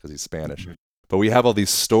fiesta because he's Spanish. Mm-hmm. But we have all these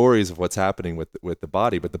stories of what's happening with the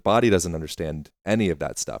body, but the body doesn't understand any of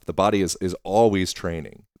that stuff. The body is always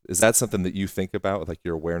training. Is that something that you think about with like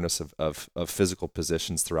your awareness of physical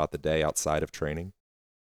positions throughout the day outside of training?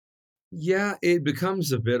 Yeah, it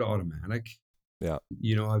becomes a bit automatic. Yeah.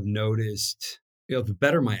 I've noticed, the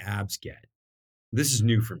better my abs get. This is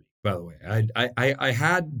new for me, by the way. I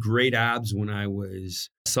had great abs when I was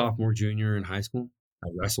sophomore, junior in high school. I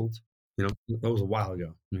wrestled. That was a while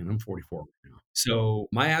ago. Man, I'm 44 right now. So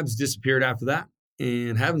my abs disappeared after that,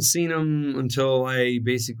 and haven't seen them until I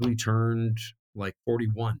basically turned like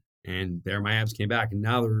 41. And there my abs came back, and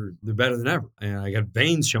now they're better than ever. And I got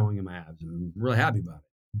veins showing in my abs, and I'm really happy about it.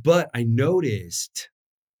 But I noticed,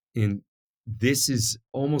 and this is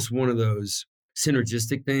almost one of those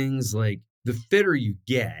synergistic things, like the fitter you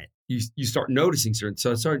get, you start noticing certain.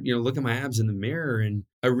 So I started, looking at my abs in the mirror, and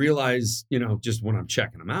I realized, just when I'm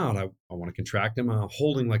checking them out, I want to contract them. I'm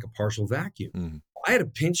holding like a partial vacuum. Mm. I had a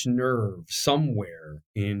pinched nerve somewhere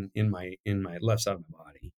in my left side of my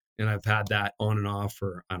body, and I've had that on and off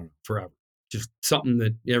for, I don't know, forever. Just something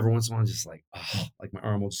that every once in a while, just like, like my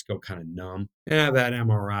arm will just go kind of numb. And I've had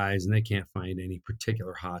MRIs, and they can't find any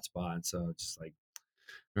particular hot spot. So it's just like,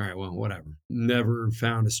 all right, well, whatever. Never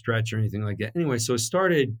found a stretch or anything like that. Anyway, so I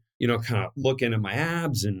started, kind of looking at my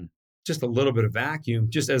abs and just a little bit of vacuum,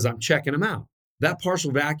 just as I'm checking them out. That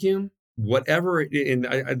partial vacuum, whatever,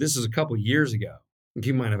 this is a couple years ago. And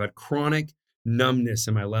keep in mind, I've had chronic numbness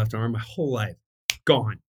in my left arm my whole life,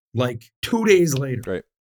 gone, like 2 days later. Great.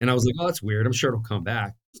 And I was like, oh, that's weird. I'm sure it'll come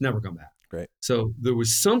back. It's never come back. Great. So there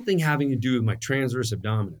was something having to do with my transverse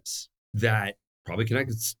abdominis that probably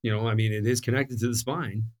connected, it is connected to the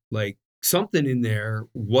spine. Like something in there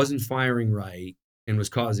wasn't firing right and was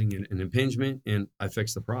causing an impingement, and I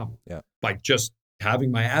fixed the problem. Yeah. By just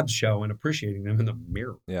having my abs show and appreciating them in the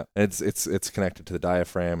mirror. Yeah. And it's connected to the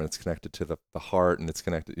diaphragm, and it's connected to the heart, and it's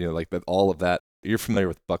connected, like all of that. You're familiar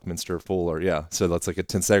with Buckminster Fuller. Yeah. So that's like a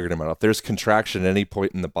tensegrity model. If there's contraction at any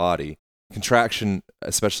point in the body, contraction,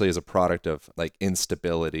 especially as a product of like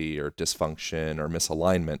instability or dysfunction or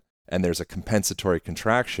misalignment, and there's a compensatory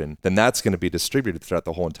contraction, then that's going to be distributed throughout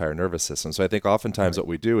the whole entire nervous system. So I think oftentimes what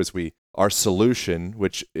we do is our solution,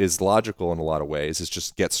 which is logical in a lot of ways, is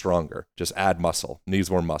just get stronger, just add muscle, needs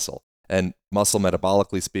more muscle. And muscle,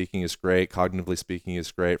 metabolically speaking, is great. Cognitively speaking,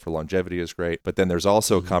 is great. For longevity, is great. But then there's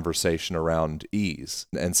also a conversation around ease.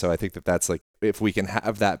 And so I think that's like, if we can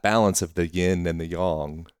have that balance of the yin and the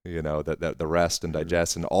yang, that the rest and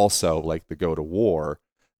digest, and also like the go to war,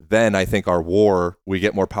 then I think our war, we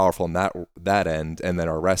get more powerful in that end, and then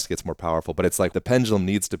our rest gets more powerful. But it's like the pendulum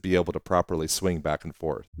needs to be able to properly swing back and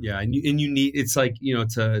forth. Yeah, and you need, it's like,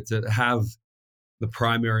 to have the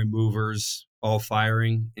primary movers all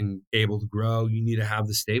firing and able to grow, you need to have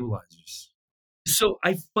the stabilizers. So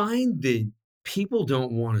I find that people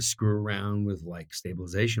don't want to screw around with like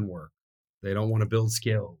stabilization work. They don't want to build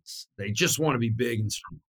skills. They just want to be big and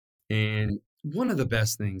strong. And one of the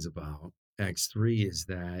best things about X3 is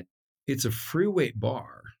that it's a free weight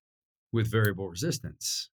bar with variable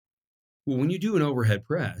resistance. Well, when you do an overhead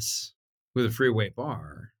press with a free weight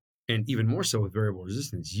bar, and even more so with variable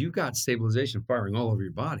resistance, you've got stabilization firing all over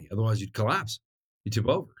your body. Otherwise, you'd collapse. You tip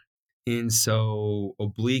over. And so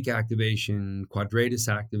oblique activation, quadratus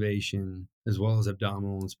activation, as well as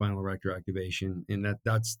abdominal and spinal erector activation, and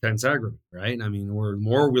that's tensegrity, right? I mean, the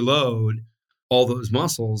more we load all those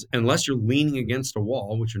muscles, unless you're leaning against a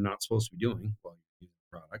wall, which you're not supposed to be doing while you're using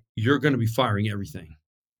the product, you're going to be firing everything.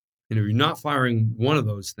 And if you're not firing one of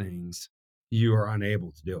those things, you are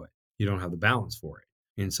unable to do it. You don't have the balance for it.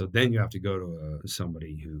 And so then you have to go to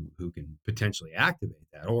somebody who can potentially activate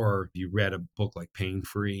that. Or if you read a book like Pain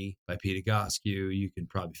Free by Peter Goskew, you can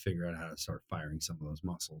probably figure out how to start firing some of those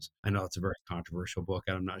muscles. I know it's a very controversial book.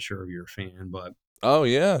 I'm not sure if you're a fan, but... Oh,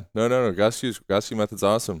 yeah. No. Goskew method's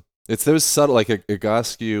awesome. It's those subtle, like a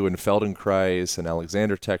Goskew and Feldenkrais and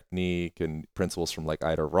Alexander technique and principles from like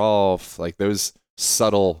Ida Rolf, like those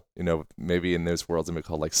subtle, maybe in those worlds it would be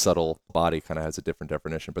called like subtle body, kind of has a different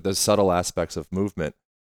definition, but those subtle aspects of movement.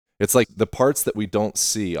 It's like the parts that we don't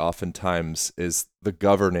see oftentimes is the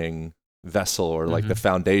governing vessel or like the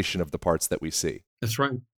foundation of the parts that we see. That's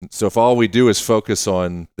right. So if all we do is focus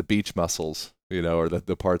on the beach muscles, or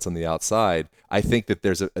the parts on the outside, I think that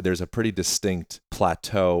there's a pretty distinct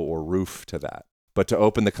plateau or roof to that. But to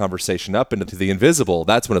open the conversation up into the invisible,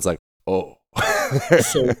 that's when it's like, oh.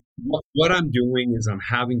 So what I'm doing is I'm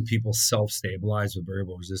having people self-stabilize with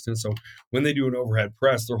variable resistance. So when they do an overhead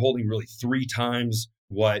press, they're holding really 3 times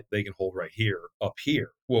what they can hold right here, up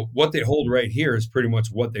here. Well, what they hold right here is pretty much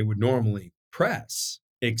what they would normally press,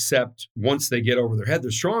 except once they get over their head,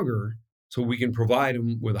 they're stronger. So we can provide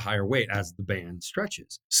them with a higher weight as the band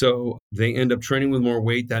stretches. So they end up training with more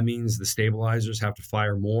weight. That means the stabilizers have to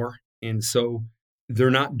fire more. And so they're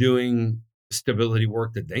not doing stability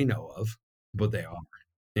work that they know of, but they are.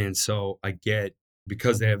 And so I get,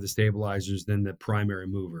 because they have the stabilizers, then the primary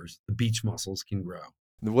movers, the beach muscles can grow.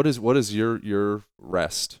 What is your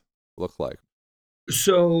rest look like?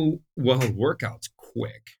 So, well, workout's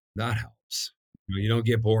quick. That helps. You don't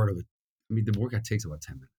get bored of it. I mean, the workout takes about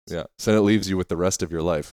 10 minutes. Yeah. So it leaves you with the rest of your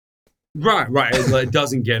life. Right. It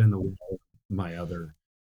doesn't get in the way of my other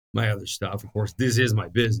stuff. Of course, this is my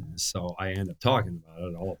business, so I end up talking about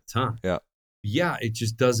it all the time. Yeah, it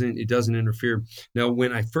just doesn't interfere. Now,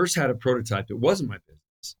 when I first had a prototype, it wasn't my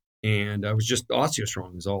business, and I was just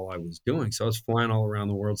OsteoStrong is all I was doing. So I was flying all around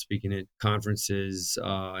the world, speaking at conferences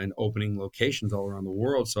and opening locations all around the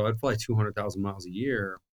world. So I'd fly 200,000 miles a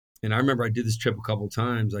year. And I remember I did this trip a couple of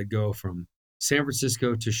times. I'd go from San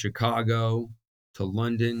Francisco to Chicago to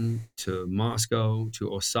London to Moscow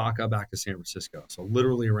to Osaka back to San Francisco. So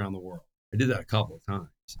literally around the world. I did that a couple of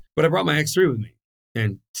times. But I brought my X3 with me.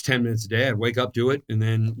 And it's 10 minutes a day. I'd wake up, do it, and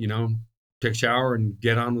then, take a shower and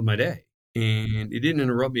get on with my day. And it didn't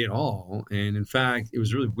interrupt me at all. And in fact, it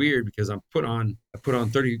was really weird because I put on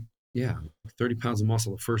 30 pounds of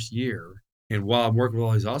muscle the first year. And while I'm working with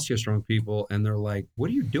all these OsteoStrong people, and they're like, what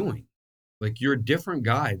are you doing? Like, you're a different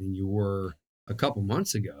guy than you were a couple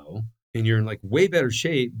months ago. And you're in like way better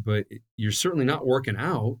shape, but you're certainly not working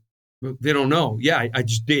out. But they don't know. Yeah, I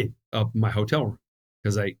just did up my hotel room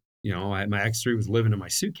because my X3 was living in my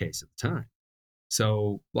suitcase at the time.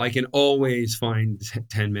 So I can always find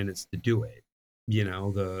 10 minutes to do it.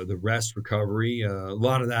 The rest, recovery, a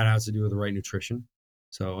lot of that has to do with the right nutrition.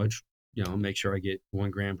 So I make sure I get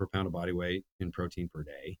 1 gram per pound of body weight in protein per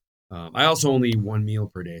day. I also only eat 1 meal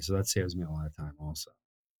per day, so that saves me a lot of time also.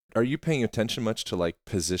 Are you paying attention much to like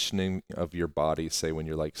positioning of your body, say when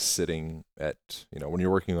you're like sitting at, when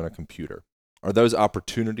you're working on a computer? Are those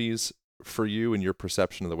opportunities for you and your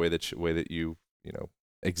perception of the way that you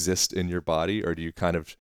exist in your body, or do you kind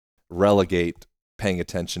of relegate paying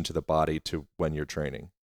attention to the body to when you're training?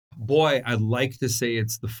 Boy, I'd like to say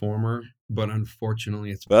it's the former, but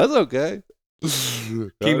unfortunately it's that's okay.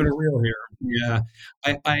 Keeping it real here. Yeah.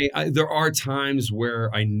 I there are times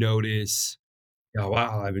where I notice, oh,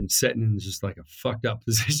 wow, I've been sitting in just like a fucked up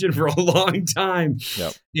position for a long time.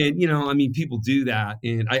 Yep. And people do that,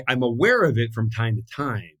 and I'm aware of it from time to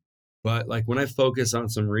time. But like when I focus on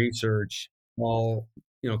some research, I'll,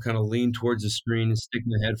 kind of lean towards the screen and stick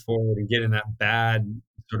my head forward and get in that bad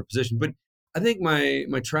sort of position. But I think my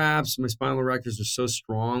traps, my spinal erectors are so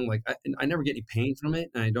strong. Like I never get any pain from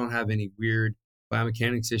it. And I don't have any weird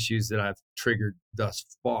biomechanics issues that I've triggered thus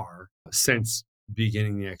far since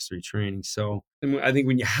beginning the X3 training. So I think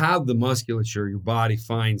when you have the musculature, your body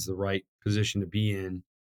finds the right position to be in,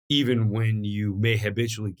 even when you may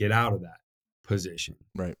habitually get out of that position.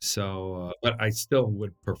 Right. So, but I still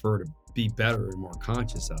would prefer to be better and more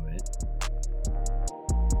conscious of it.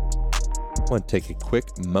 I want to take a quick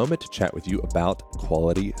moment to chat with you about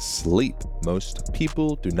quality sleep. Most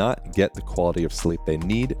people do not get the quality of sleep they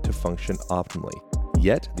need to function optimally.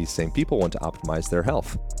 Yet, these same people want to optimize their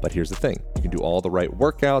health. But here's the thing. You can do all the right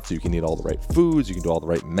workouts, you can eat all the right foods, you can do all the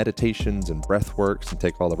right meditations and breath works and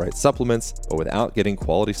take all the right supplements, but without getting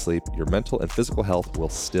quality sleep, your mental and physical health will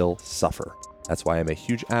still suffer. That's why I'm a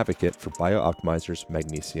huge advocate for BioOptimizer's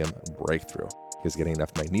Magnesium Breakthrough, because getting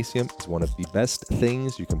enough magnesium is one of the best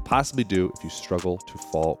things you can possibly do if you struggle to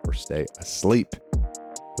fall or stay asleep.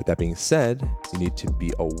 With that being said, you need to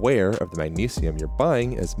be aware of the magnesium you're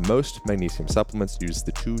buying, as most magnesium supplements use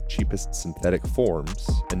the 2 cheapest synthetic forms,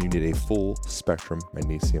 and you need a full spectrum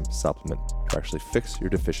magnesium supplement to actually fix your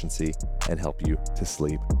deficiency and help you to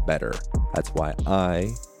sleep better. That's why I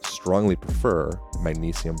strongly prefer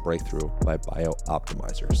Magnesium Breakthrough by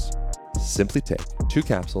BioOptimizers. Simply take 2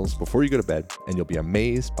 capsules before you go to bed, and you'll be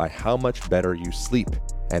amazed by how much better you sleep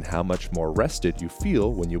and how much more rested you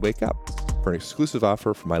feel when you wake up. For an exclusive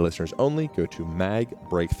offer for my listeners only, go to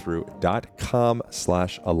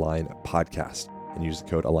magbreakthrough.com/alignpodcast and use the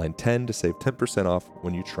code ALIGN10 to save 10% off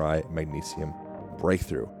when you try Magnesium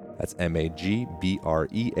Breakthrough. That's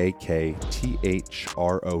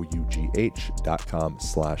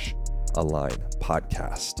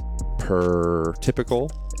magbreakthrough.com/alignpodcast. Per typical,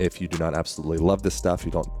 if you do not absolutely love this stuff, you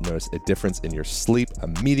don't notice a difference in your sleep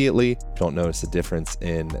immediately, you don't notice a difference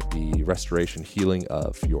in the restoration, healing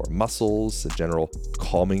of your muscles, the general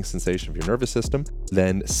calming sensation of your nervous system,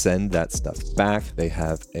 then send that stuff back. They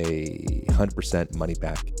have a 100% money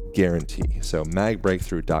back guarantee. So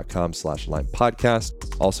magbreakthrough.com/alignpodcast.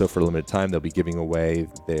 Also, for a limited time, they'll be giving away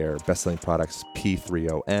their best-selling products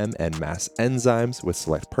P3OM and Mass Enzymes with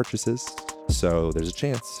select purchases. So there's a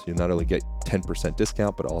chance you not only get 10%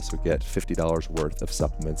 discount, but also get $50 worth of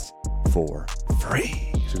supplements for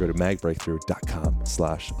free. So go to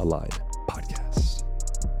magbreakthrough.com/align podcast.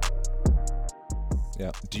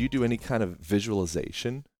 Yeah. Do you do any kind of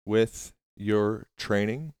visualization with your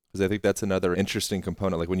training? Because I think that's another interesting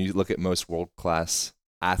component. Like when you look at most world-class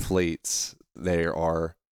athletes, they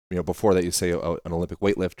are, before that you say an Olympic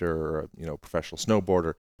weightlifter or a, professional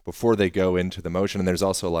snowboarder, before they go into the motion. And there's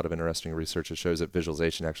also a lot of interesting research that shows that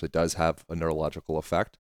visualization actually does have a neurological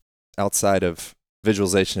effect. Outside of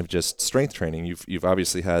visualization of just strength training, you've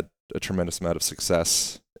obviously had a tremendous amount of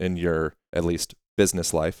success in your, at least,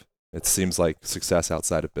 business life. It seems like success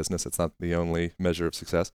outside of business. It's not the only measure of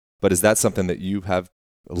success. But is that something that you have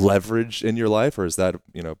leveraged in your life, or is that,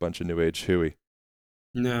 a bunch of new age hooey?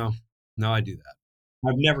 No, I do that.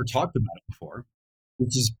 I've never talked about it before,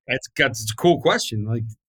 it's a cool question. Like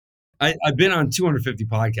I've been on 250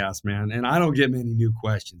 podcasts, man, and I don't get many new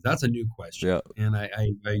questions. That's a new question. Yeah. And I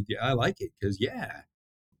like it because,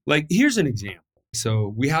 like here's an example.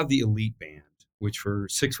 So we have the Elite Band, which for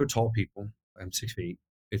 6 foot tall people, I'm 6 feet,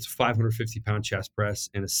 it's a 550 pound chest press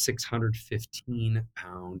and a 615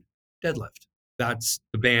 pound deadlift. That's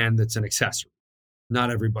the band that's an accessory. Not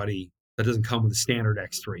everybody, that doesn't come with a standard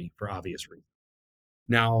X3 for obvious reasons.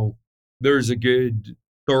 Now, there's a good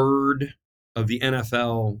third of the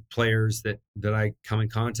NFL players that I come in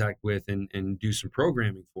contact with and do some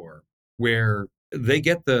programming for, where they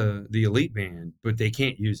get the Elite Band, but they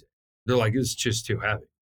can't use it. They're like, it's just too heavy.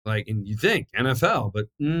 Like, and you think NFL, but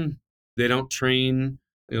they don't train.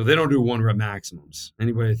 They don't do 1 rep maximums.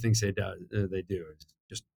 Anybody that thinks they do is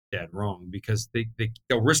just dead wrong, because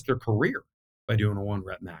they'll risk their career by doing a 1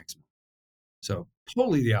 rep maximum. So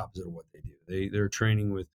totally the opposite of what they do. They're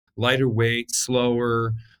training with lighter weight,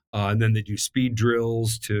 slower, and then they do speed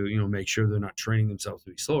drills to make sure they're not training themselves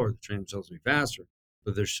to be slower. They're training themselves to be faster,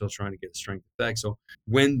 but they're still trying to get the strength effect. So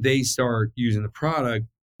when they start using the product,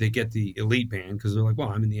 they get the Elite Band because they're like, well,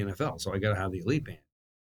 I'm in the NFL, so I got to have the Elite Band.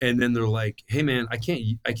 And then they're like, hey man, I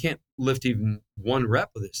can't lift even 1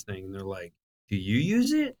 rep of this thing. And they're like, do you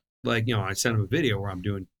use it? Like, I sent them a video where I'm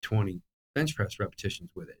doing 20 bench press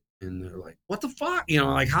repetitions with it. And they're like, what the fuck?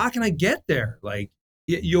 Like, how can I get there? Like,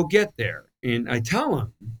 you'll get there. And I tell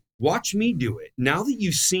them, watch me do it. Now that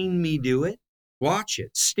you've seen me do it, watch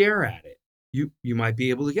it, stare at it. You might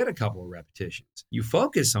be able to get a couple of repetitions. You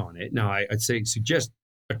focus on it. Now, I'd suggest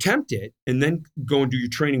attempt it and then go and do your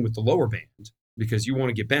training with the lower band, because you want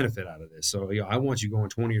to get benefit out of this. So I want you going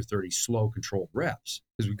 20 or 30 slow controlled reps,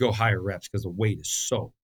 because we go higher reps because the weight is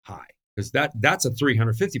so high, because that's a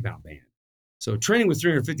 350 pound band. So training with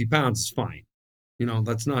 350 pounds is fine. They're not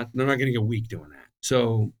going to get weak doing that.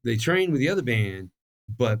 So they train with the other band,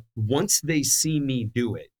 but once they see me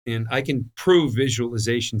do it, and I can prove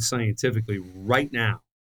visualization scientifically right now.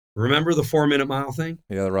 Remember the 4-minute mile thing?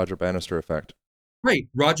 Yeah, the Roger Bannister effect. Right.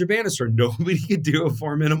 Roger Bannister. Nobody could do a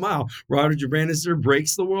 4-minute mile. Roger Bannister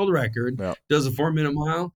breaks the world record, does a 4-minute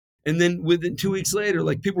mile. And then within 2 weeks later,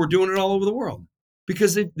 like, people were doing it all over the world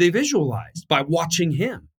because they visualized by watching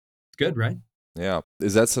him. It's good, right? Yeah.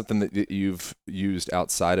 Is that something that you've used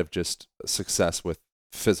outside of just success with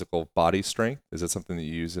physical body strength? Is it something that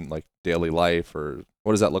you use in like daily life, or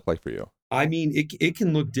what does that look like for you? I mean, it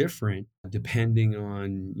can look different depending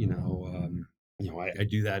on, I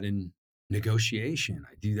do that in negotiation.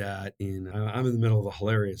 I do that I'm in the middle of a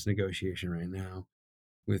hilarious negotiation right now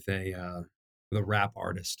with a rap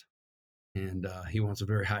artist, and he wants a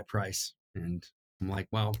very high price. And I'm like,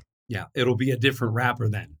 well, yeah, it'll be a different rapper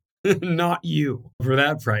then. Not you for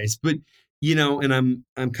that price. But, and I'm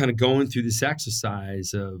kind of going through this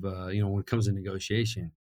exercise of, when it comes to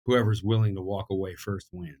negotiation, whoever's willing to walk away first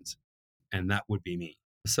wins. And that would be me.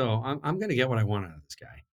 So I'm going to get what I want out of this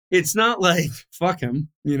guy. It's not like, fuck him.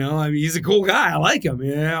 He's a cool guy. I like him.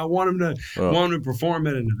 Yeah. I want him to perform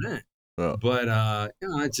at an event. But,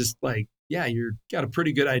 it's just like, yeah, you've got a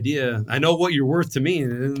pretty good idea. I know what you're worth to me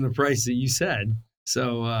and the price that you said.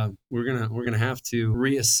 So we're gonna have to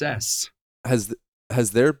reassess.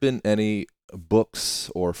 Has there been any books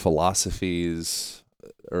or philosophies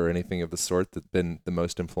or anything of the sort that been the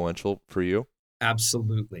most influential for you?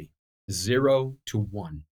 Absolutely. 0 to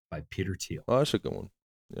 1 by Peter Thiel. Oh, that's a good one.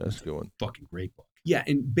 Yeah, that's a good one. Fucking great book. Yeah,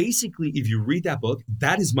 and basically, if you read that book,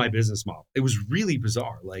 that is my business model. It was really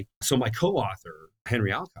bizarre. Like, so my co-author,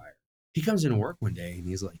 Henry Alkire, he comes into work one day and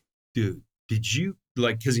he's like, dude, did you,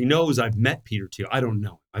 like, because he knows I've met Peter Thiel. I don't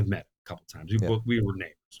know him. I've met him a couple times. We were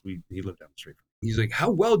neighbors. He lived down the street from me. He's like,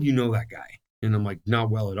 how well do you know that guy? And I'm like, not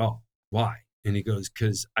well at all. Why? And he goes,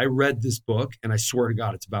 because I read this book and I swear to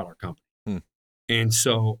God, it's about our company. And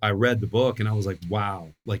so I read the book and I was like, wow,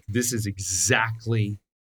 like, this is exactly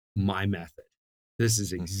my method. This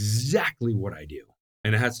is exactly what I do.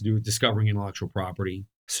 And it has to do with discovering intellectual property,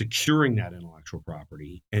 securing that intellectual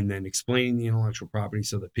property, and then explaining the intellectual property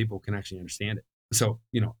so that people can actually understand it. So,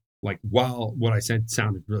 like while what I said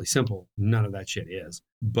sounded really simple, none of that shit is.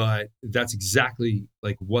 But that's exactly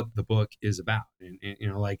like what the book is about.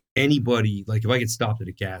 And like anybody, like if I get stopped at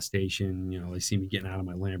a gas station, they see me getting out of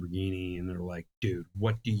my Lamborghini and they're like, dude,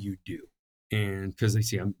 what do you do? And because they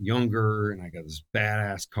see I'm younger and I got this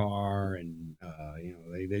badass car, and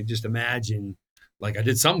they just imagine like I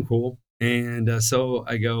did something cool. And so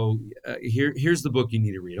I go, here's the book you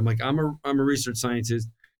need to read. I'm like, I'm a research scientist.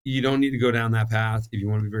 You don't need to go down that path if you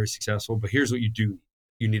want to be very successful. But here's what you do: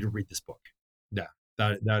 you need to read this book. Yeah,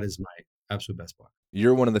 that is my absolute best book.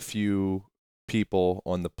 You're one of the few people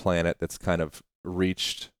on the planet that's kind of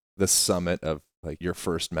reached the summit of like your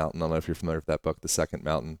first mountain. I don't know if you're familiar with that book, The Second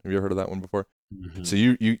Mountain. Have you ever heard of that one before? Mm-hmm. So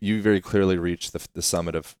you very clearly reached the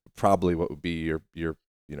summit of probably what would be your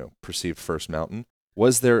perceived first mountain.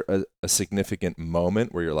 Was there a significant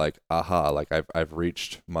moment where you're like, aha, like I've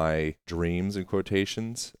reached my dreams in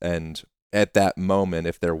quotations? And at that moment,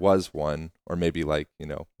 if there was one, or maybe like,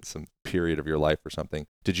 some period of your life or something,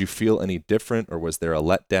 did you feel any different, or was there a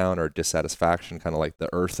letdown or dissatisfaction, kind of like the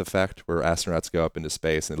Earth effect, where astronauts go up into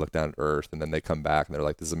space and they look down at Earth and then they come back and they're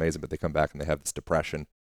like, this is amazing, but they come back and they have this depression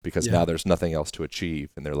because now there's nothing else to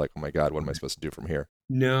achieve. And they're like, oh my God, what am I supposed to do from here?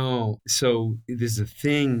 No. So there's a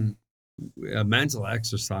thing, a mental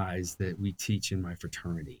exercise that we teach in my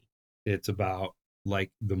fraternity. It's about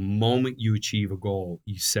like the moment you achieve a goal,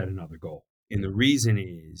 you set another goal. And the reason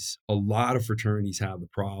is a lot of fraternities have the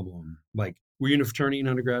problem. Like, were you in a fraternity in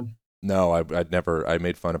undergrad? No, I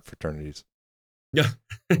made fun of fraternities. Yeah,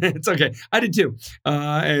 it's okay. I did too.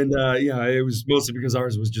 Yeah, it was mostly because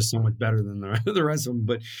ours was just so much better than the rest of them.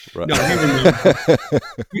 But Right.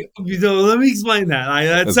 no, let me explain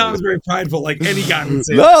that. That sounds very prideful, like any guy would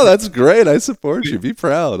say. No, that's great. I support you. Be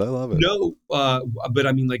proud. I love it. No, but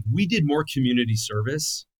I mean, like we did more community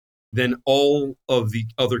service than all of the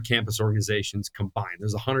other campus organizations combined.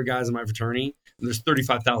 There's 100 guys in my fraternity, and there's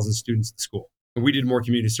 35,000 students at the school, and we did more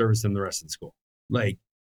community service than the rest of the school. Like,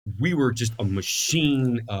 we were just a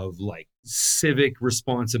machine of like civic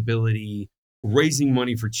responsibility, raising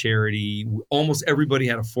money for charity. Almost everybody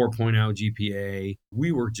had a 4.0 GPA.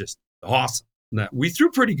 We were just awesome. We threw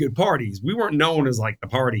pretty good parties. We weren't known as like the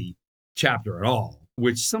party chapter at all,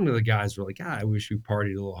 which some of the guys were like, I wish we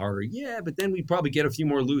partied a little harder. Yeah, but then we'd probably get a few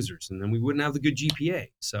more losers and then we wouldn't have the good GPA.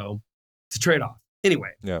 So it's a trade-off. Anyway,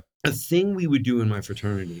 a thing we would do in my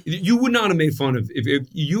fraternity, you would not have made fun of if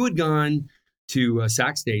you had gone to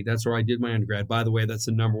Sac State. That's where I did my undergrad. By the way, that's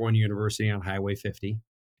the #1 university on Highway 50.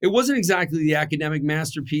 It wasn't exactly the academic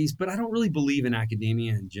masterpiece, but I don't really believe in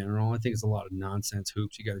academia in general. I think it's a lot of nonsense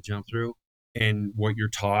hoops you got to jump through. And what you're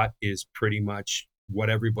taught is pretty much what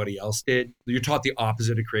everybody else did. You're taught the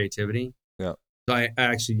opposite of creativity. Yeah. So I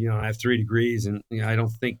actually, I have 3 degrees and I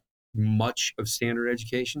don't think much of standard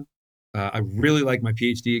education. I really like my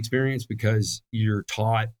PhD experience because you're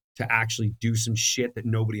taught to actually do some shit that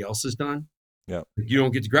nobody else has done. Yeah. You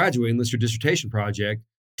don't get to graduate unless your dissertation project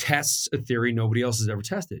tests a theory nobody else has ever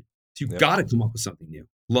tested. So you've got to come up with something new.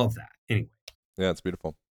 Love that. Anyway. Yeah, it's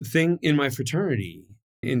beautiful. The thing in my fraternity,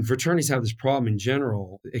 and fraternities have this problem in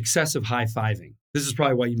general, excessive high-fiving. This is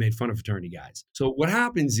probably why you made fun of fraternity guys. So what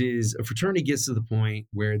happens is a fraternity gets to the point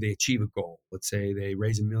where they achieve a goal. Let's say they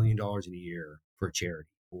raise $1 million in a year for a charity,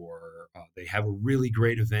 or they have a really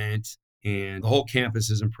great event and the whole campus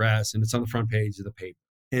is impressed and it's on the front page of the paper.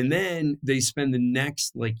 And then they spend the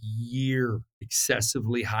next year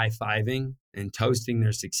excessively high-fiving and toasting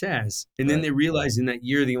their success. And then they realize in that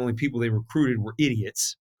year, the only people they recruited were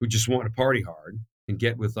idiots who just want to party hard and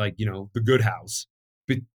get with the good house.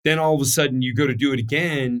 But then all of a sudden you go to do it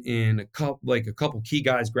again and a couple key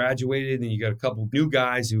guys graduated and you got a couple new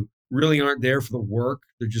guys who really aren't there for the work.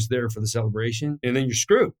 They're just there for the celebration. And then you're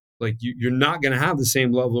screwed. Like you're not going to have the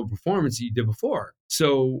same level of performance that you did before.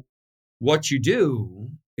 So what you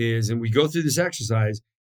do is, and we go through this exercise,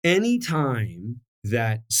 anytime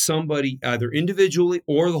that somebody, either individually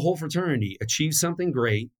or the whole fraternity, achieves something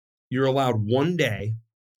great, you're allowed 1 day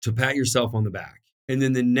to pat yourself on the back. And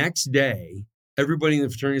then the next day, everybody in the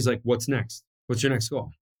fraternity is like, what's next? What's your next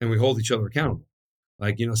goal? And we hold each other accountable.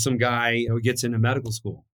 Like, some guy gets into medical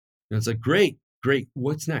school. And it's like, great.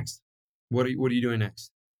 What's next? What are you doing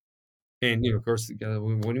next? And, of course,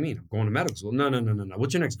 what do you mean? I'm going to medical school. No.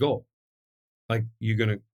 What's your next goal? Like, you going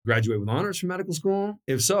to graduate with honors from medical school?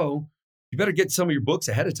 If so, you better get some of your books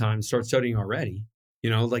ahead of time and start studying already.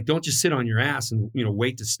 Don't just sit on your ass and,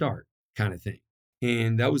 wait to start kind of thing.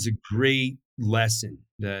 And that was a great lesson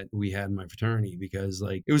that we had in my fraternity because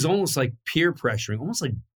it was almost like peer pressuring, almost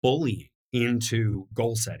like bullying. into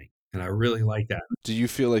goal setting. And I really like that. Do you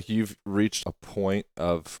feel like you've reached a point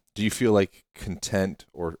of, do you feel like content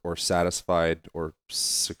or satisfied or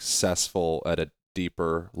successful at a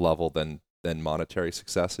deeper level than monetary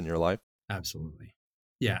success in your life? Absolutely.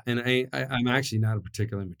 Yeah. And I'm actually not a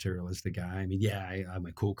particularly materialistic guy. I mean, yeah, I have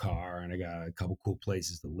my cool car and I got a couple cool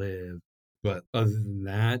places to live. But other than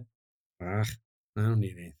that, I don't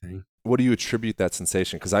need anything. What do you attribute that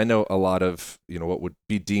sensation? Because I know a lot of, what would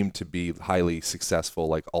be deemed to be highly successful,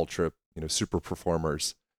 like ultra, super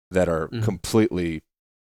performers that are completely,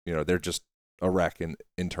 they're just a wreck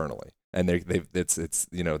internally. And it's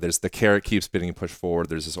there's the carrot keeps being pushed forward.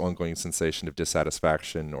 There's this ongoing sensation of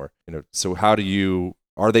dissatisfaction, or so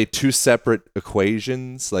are they two separate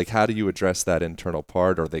equations? Like, how do you address that internal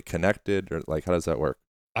part? Are they connected, or like, how does that work?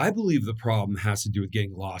 I believe the problem has to do with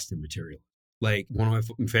getting lost in material. Like, one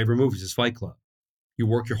of my favorite movies is Fight Club. You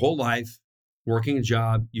work your whole life working a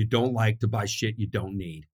job you don't like to buy shit you don't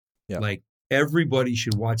need. Yeah. Like, everybody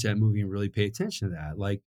should watch that movie and really pay attention to that.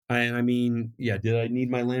 Like, I mean, yeah, did I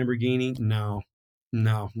need my Lamborghini? No,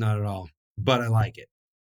 not at all. But I like it.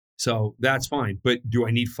 So that's fine. But do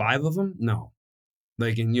I need 5 of them? No.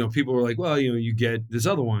 Like, and people were like, well, you get this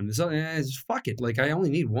other one. Fuck it. Like, I only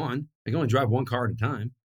need one. I can only drive one car at a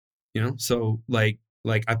time. So like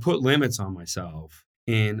I put limits on myself,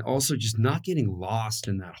 and also just not getting lost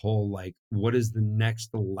in that whole, like, what is the next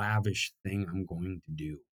lavish thing I'm going to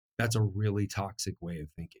do? That's a really toxic way of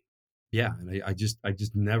thinking. Yeah. And I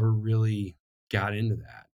just never really got into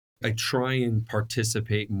that. I try and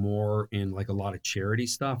participate more in like a lot of charity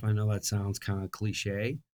stuff. I know that sounds kind of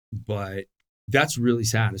cliche, but that's really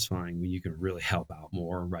satisfying when you can really help out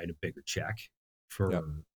more and write a bigger check for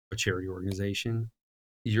a charity organization.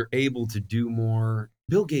 You're able to do more.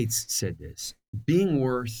 Bill Gates said this: being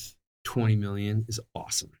worth 20 million is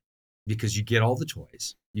awesome because you get all the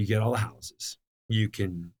toys, you get all the houses, you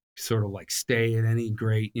can sort of like stay at any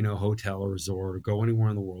great, hotel or resort or go anywhere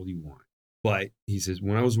in the world you want. But he says,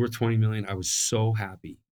 when I was worth 20 million, I was so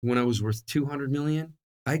happy. When I was worth 200 million,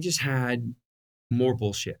 I just had more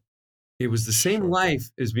bullshit. It was the same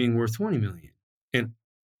life as being worth 20 million. And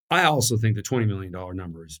I also think the $20 million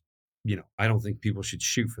number is, I don't think people should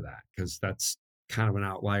shoot for that because that's kind of an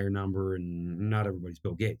outlier number and not everybody's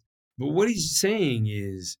Bill Gates. But what he's saying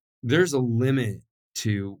is there's a limit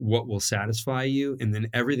to what will satisfy you, and then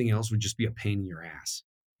everything else would just be a pain in your ass.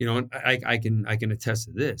 And I can attest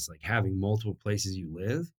to this, like having multiple places you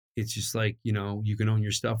live. It's just like, you can own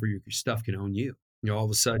your stuff or your stuff can own you. All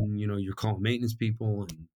of a sudden, you're calling maintenance people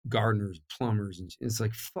and gardeners, plumbers, and it's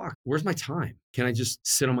like, fuck, where's my time? Can I just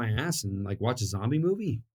sit on my ass and like watch a zombie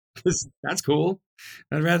movie? Because that's cool.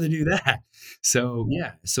 I'd rather do that. So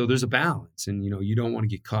yeah, so there's a balance, and you don't want to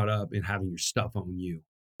get caught up in having your stuff own you.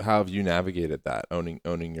 How have you navigated that,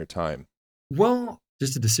 owning your time? Well,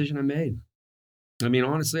 just a decision I made. I mean,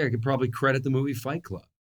 honestly, I could probably credit the movie Fight Club.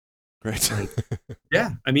 Great. Like,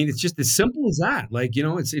 yeah, I mean, it's just as simple as that. Like,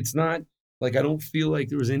 it's not like I don't feel like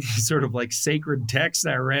there was any sort of like sacred text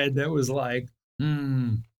I read that was like,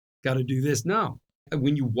 got to do this. No,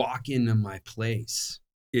 when you walk into my place,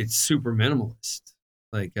 it's super minimalist.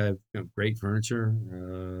 Like, I have great furniture,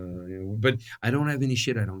 but I don't have any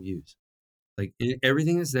shit I don't use. Like,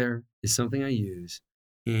 everything is there is something I use,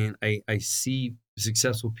 and I see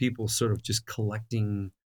successful people sort of just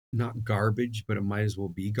collecting not garbage, but it might as well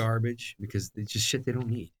be garbage because it's just shit they don't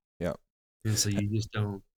need. Yeah. And so you just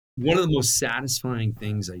don't. One of the most satisfying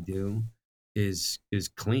things I do is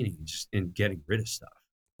cleaning and getting rid of stuff.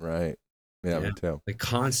 Right. Yeah, me too. Like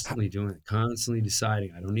constantly doing it, constantly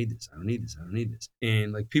deciding, I don't need this, I don't need this, I don't need this.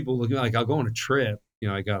 And like people looking, like I'll go on a trip,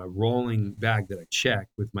 I got a rolling bag that I check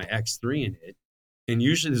with my X3 in it. And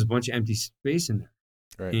usually there's a bunch of empty space in there.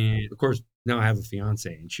 Right. And of course, now I have a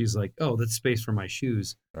fiance and she's like, oh, that's space for my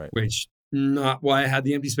shoes, right. Which not why I had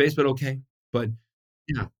the empty space, but okay. But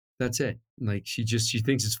yeah, that's it. Like she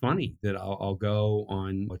thinks it's funny that I'll go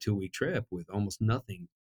on a 2-week trip with almost nothing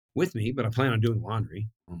with me, but I plan on doing laundry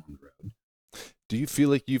on the road. Do you feel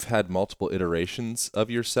like you've had multiple iterations of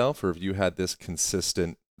yourself, or have you had this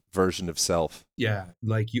consistent version of self? Yeah,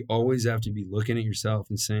 like you always have to be looking at yourself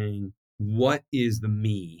and saying, what is the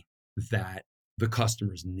me that the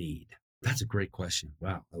customers need? That's a great question.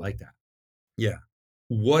 Wow, I like that. Yeah.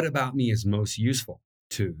 What about me is most useful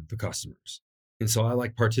to the customers? And so I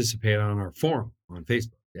like participate on our forum on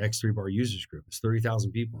Facebook, the X3 Bar users group. There's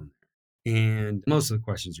 30,000 people in there. And most of the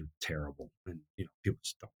questions are terrible. And, people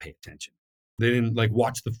just don't pay attention. They didn't like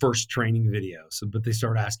watch the first training video, but they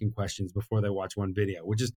start asking questions before they watch one video,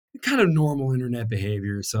 which is kind of normal internet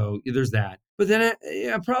behavior. So there's that. But then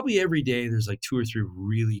probably every day there's like 2 or 3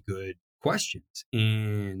 really good questions.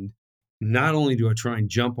 And not only do I try and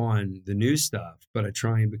jump on the new stuff, but I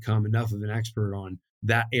try and become enough of an expert on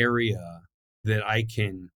that area that I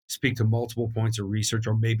can speak to multiple points of research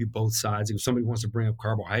or maybe both sides. If somebody wants to bring up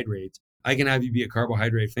carbohydrates, I can have you be a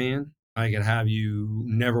carbohydrate fan. I can have you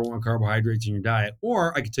never want carbohydrates in your diet,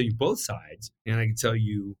 or I can tell you both sides and I can tell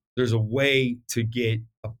you there's a way to get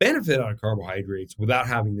a benefit out of carbohydrates without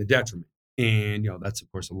having the detriment. And, that's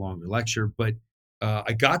of course a longer lecture, but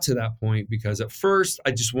I got to that point because at first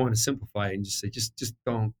I just want to simplify it and just say, just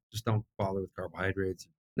don't bother with carbohydrates.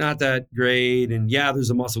 Not that great. And yeah, there's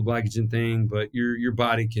a muscle glycogen thing, but your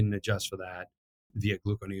body can adjust for that via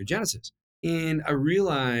gluconeogenesis. And I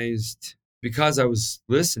realized because I was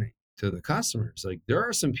listening to the customers, like there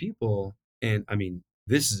are some people, and I mean,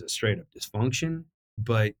 this is a straight up dysfunction,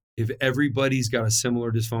 but if everybody's got a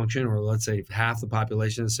similar dysfunction, or let's say if half the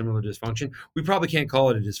population has similar dysfunction, we probably can't call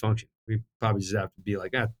it a dysfunction. We probably just have to be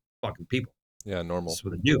like, fucking people. Yeah, normal. That's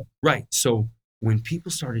what they do. Right. So when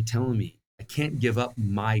people started telling me I can't give up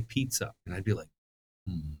my pizza, and I'd be like,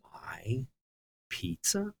 my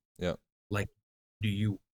pizza? Yeah. Like, do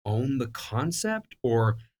you own the concept,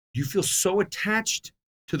 or do you feel so attached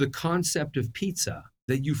to the concept of pizza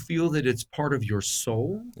that you feel that it's part of your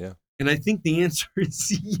soul? Yeah. And I think the answer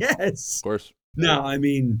is yes. Of course. No, I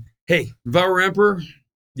mean, hey, if I were emperor,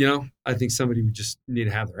 I think somebody would just need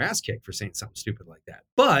to have their ass kicked for saying something stupid like that.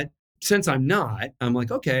 But since I'm not, I'm like,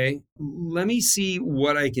 okay, let me see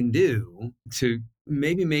what I can do to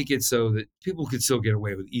maybe make it so that people could still get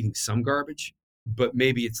away with eating some garbage, but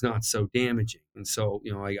maybe it's not so damaging. And so,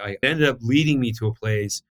 I ended up leading me to a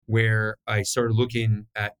place where I started looking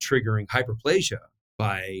at triggering hyperplasia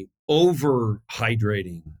by over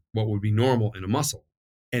hydrating what would be normal in a muscle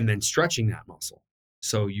and then stretching that muscle.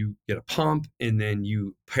 So you get a pump and then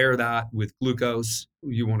you pair that with glucose.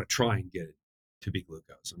 You want to try and get it to be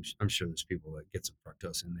glucose. I'm sure there's people that get some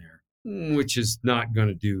fructose in there, which is not going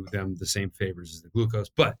to do them the same favors as the glucose.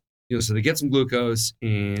 But, so they get some glucose,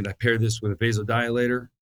 and I pair this with a vasodilator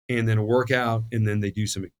and then a workout, and then they do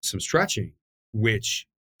some stretching, which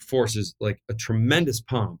forces like a tremendous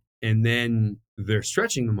pump. And then they're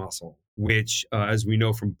stretching the muscle, which, as we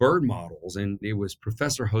know from bird models, and it was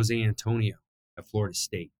Professor Jose Antonio at Florida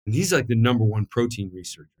State. And he's like the number one protein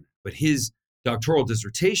researcher. But his doctoral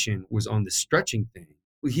dissertation was on the stretching thing.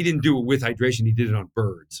 He didn't do it with hydration. He did it on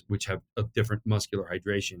birds, which have a different muscular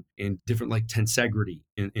hydration and different like tensegrity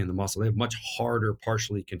in the muscle. They have much harder,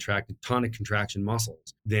 partially contracted, tonic contraction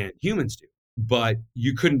muscles than humans do. But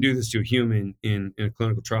you couldn't do this to a human in a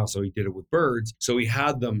clinical trial, so he did it with birds. So he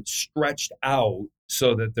had them stretched out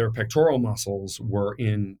so that their pectoral muscles were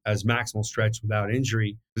in as maximal stretch without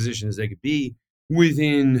injury position as they could be.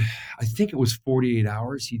 Within, I think it was 48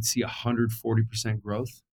 hours, he'd see 140%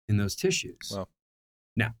 growth in those tissues. Wow.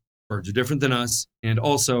 Now, birds are different than us. And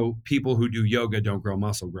also, people who do yoga don't grow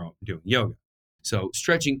muscle doing yoga. So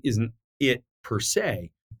stretching isn't it per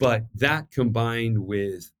se, but that combined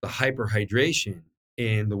with the hyperhydration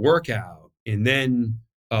and the workout, and then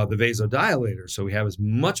the vasodilator, so we have as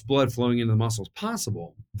much blood flowing into the muscle as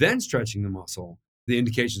possible, then stretching the muscle, the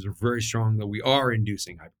indications are very strong that we are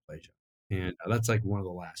inducing hyperplasia. And that's like one of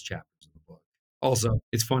the last chapters of the book. Also,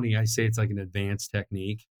 it's funny, I say it's like an advanced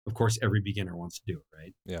technique. Of course, every beginner wants to do it,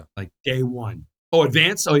 right? Yeah. Like day one. Oh,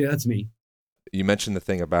 advanced? Oh, yeah, that's me. You mentioned the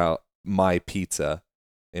thing about my pizza.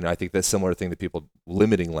 And I think the similar thing that people,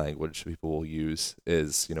 limiting language people will use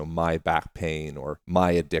is, my back pain or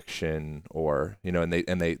my addiction, or,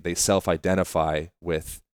 and they self-identify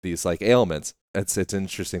with these like ailments. It's an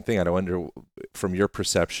interesting thing. I wonder, from your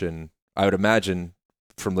perception, I would imagine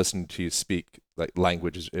from listening to you speak, like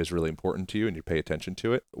language is really important to you and you pay attention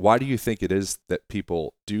to it. Why do you think it is that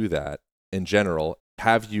people do that in general?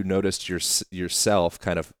 Have you noticed yourself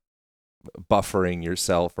kind of buffering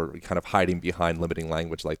yourself or kind of hiding behind limiting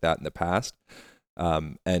language like that in the past?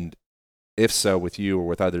 And if so, with you or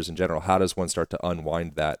with others in general, how does one start to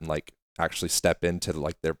unwind that and like actually step into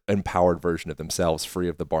like their empowered version of themselves, free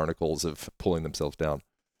of the barnacles of pulling themselves down?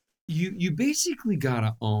 You basically got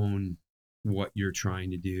to own what you're trying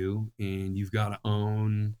to do, and you've got to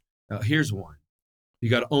own, here's one, you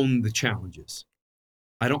got to own the challenges.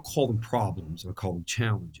 I don't call them problems, I call them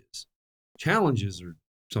challenges. Challenges are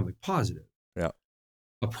something positive. Yeah.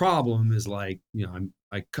 A problem is like,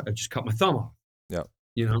 I just cut my thumb off.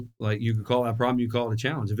 Yeah. Like you could call that problem, you call it a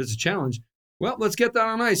challenge. If it's a challenge, well, let's get that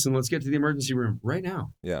on ice and let's get to the emergency room right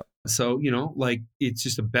now. Yeah. So, like it's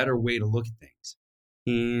just a better way to look at things.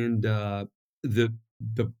 And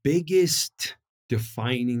the biggest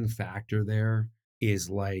defining factor there is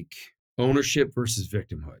like ownership versus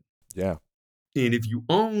victimhood. Yeah. And if you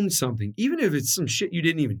own something, even if it's some shit you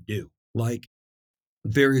didn't even do, like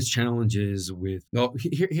various challenges with, well,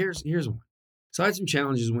 here's one. So I had some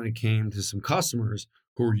challenges when it came to some customers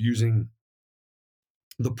who were using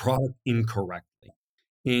the product incorrectly.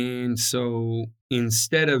 And so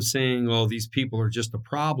instead of saying, oh, these people are just a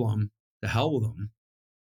problem, to hell with them,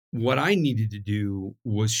 what I needed to do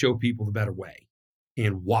was show people the better way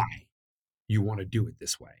and why you want to do it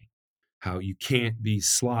this way. How you can't be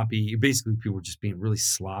sloppy. Basically, people are just being really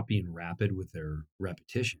sloppy and rapid with their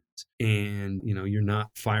repetitions. And, you're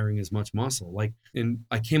not firing as much muscle. And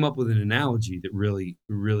I came up with an analogy that really,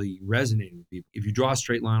 really resonated with people. If you draw a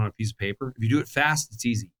straight line on a piece of paper, if you do it fast, it's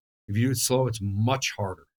easy. If you do it slow, it's much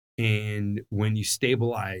harder. And when you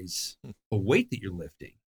stabilize a weight that you're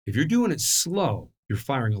lifting, if you're doing it slow, you're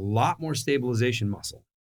firing a lot more stabilization muscle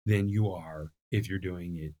than you are if you're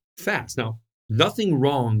doing it fast. Now, nothing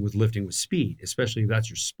wrong with lifting with speed, especially if that's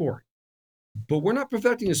your sport. But we're not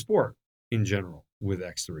perfecting a sport in general with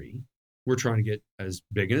X3. We're trying to get as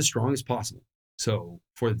big and as strong as possible. So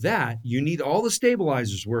for that, you need all the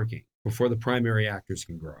stabilizers working before the primary actors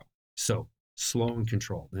can grow. So slow and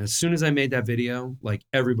controlled. And as soon as I made that video,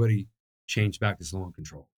 everybody changed back to slow and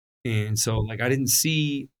controlled. And so I didn't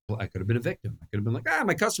see, I could have been a victim. I could have been like,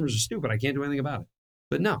 my customers are stupid. I can't do anything about it.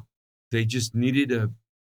 But no, they just needed a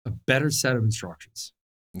better set of instructions.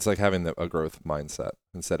 It's like having a growth mindset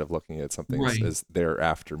instead of looking at something Right. as they're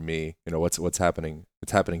after me. What's happening?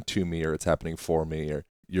 It's happening to me, or it's happening for me, or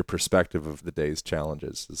your perspective of the day's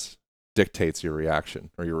challenges dictates your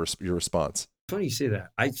reaction or your response. Funny you say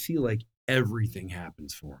that. I feel like everything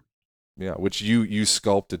happens for me. Yeah, which you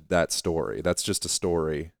sculpted that story. That's just a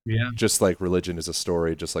story. Yeah. Just like religion is a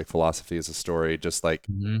story, just like philosophy is a story, just like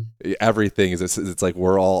Mm-hmm. everything is. It's like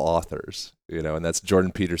we're all authors, and that's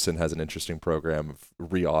Jordan Peterson has an interesting program of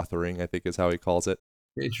reauthoring, I think is how he calls it.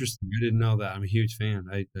 Interesting. I didn't know that. I'm a huge fan.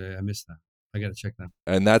 I missed that. I got to check that.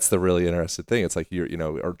 And that's the really interesting thing. It's like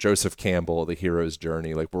or Joseph Campbell, the hero's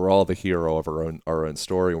journey. Like we're all the hero of our own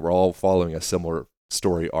story. We're all following a similar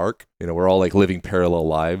story arc. We're all living parallel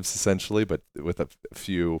lives essentially, but with a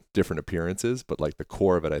few different appearances. But the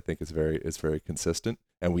core of it, I think, is very consistent.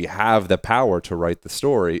 And we have the power to write the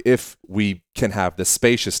story if we can have the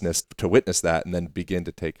spaciousness to witness that and then begin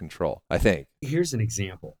to take control, I think. Here's an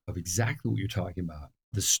example of exactly what you're talking about.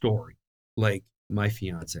 The story. My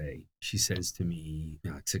fiance, she says to me,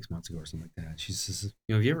 6 months ago or something like that. She says,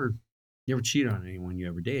 have you ever cheated on anyone you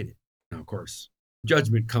ever dated? Now, of course,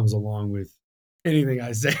 judgment comes along with anything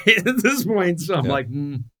I say at this point. So I'm like,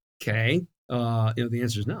 okay. The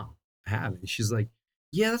answer is no, I haven't. She's like,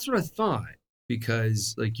 yeah, that's what I thought.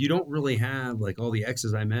 Because you don't really have all the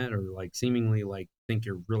exes I met or seemingly think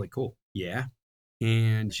you're really cool. Yeah.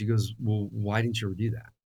 And she goes, well, why didn't you ever do that?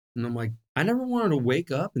 And I'm like, I never wanted to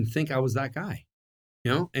wake up and think I was that guy.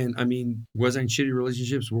 And I mean, was I in shitty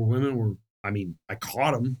relationships where women were, I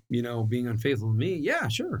caught them, being unfaithful to me? Yeah,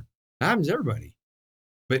 sure. That happens to everybody.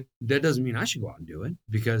 But that doesn't mean I should go out and do it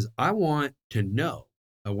because I want to know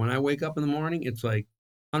that when I wake up in the morning, it's like,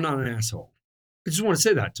 I'm not an asshole. I just want to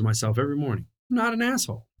say that to myself every morning. I'm not an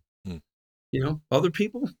asshole. Other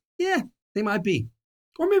people, yeah, they might be.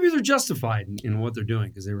 Or maybe they're justified in what they're doing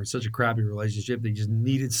because they were in such a crappy relationship. They just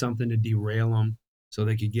needed something to derail them so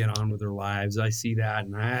they could get on with their lives. I see that.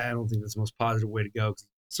 And I don't think that's the most positive way to go. It's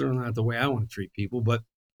certainly not the way I want to treat people. But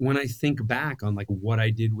when I think back on what I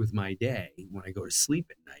did with my day, when I go to sleep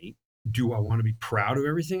at night, do I want to be proud of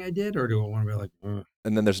everything I did? Or do I want to be like, ugh?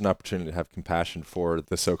 And then there's an opportunity to have compassion for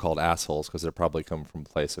the so-called assholes because they're probably coming from a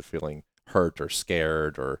place of feeling hurt or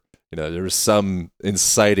scared or there was some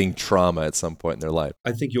inciting trauma at some point in their life.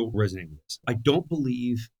 I think you'll resonate with this. I don't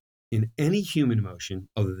believe in any human emotion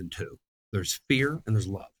other than two. There's fear and there's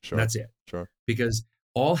love. Sure. That's it. Sure. Because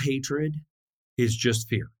all hatred is just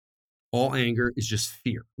fear. All anger is just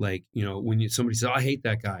fear. When somebody says, I hate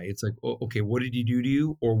that guy, it's like, oh, okay, what did he do to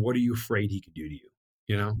you? Or what are you afraid he could do to you?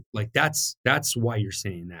 That's why you're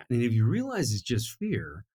saying that. And if you realize it's just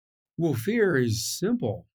fear, well, fear is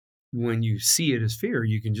simple. When you see it as fear,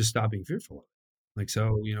 you can just stop being fearful of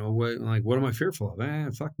it. What am I fearful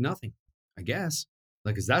of? Fuck nothing, I guess.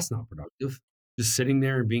 Because that's not productive. Just sitting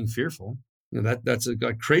there and being fearful. That's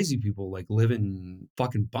crazy people live in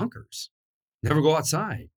fucking bunkers. Never go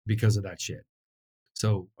outside because of that shit.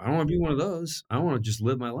 So I don't want to be one of those. I want to just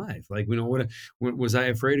live my life. What was I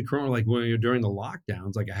afraid of Corona? During the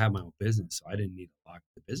lockdowns, I had my own business, so I didn't need to lock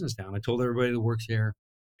the business down. I told everybody that works here,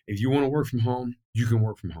 if you want to work from home, you can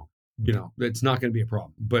work from home. It's not going to be a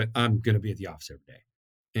problem. But I'm going to be at the office every day,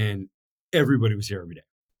 and everybody was here every day.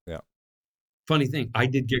 Yeah. Funny thing, I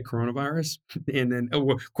did get coronavirus, and then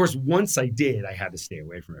of course once I did, I had to stay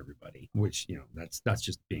away from everybody, which that's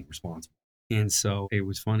just being responsible. And so it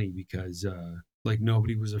was funny because Like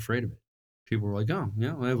nobody was afraid of it. People were like, oh,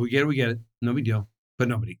 yeah, well, if we get it, we get it. No big deal. But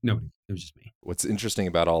nobody. It was just me. What's interesting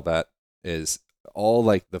about all that is all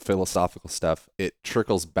like the philosophical stuff, it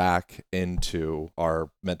trickles back into our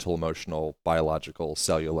mental, emotional, biological,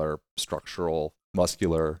 cellular, structural,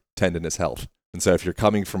 muscular, tendinous health. And so if you're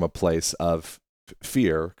coming from a place of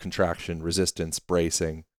fear, contraction, resistance,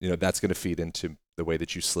 bracing, that's going to feed into the way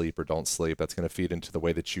that you sleep or don't sleep. That's going to feed into the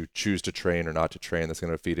way that you choose to train or not to train. That's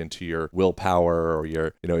going to feed into your willpower or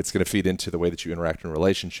it's going to feed into the way that you interact in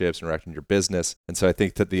relationships, interact in your business. And so I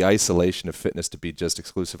think that the isolation of fitness to be just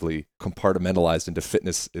exclusively compartmentalized into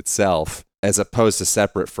fitness itself, as opposed to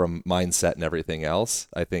separate from mindset and everything else,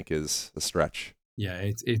 I think is a stretch. Yeah,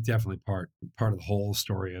 it's definitely part of the whole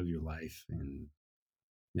story of your life, and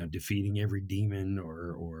defeating every demon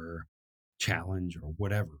or challenge or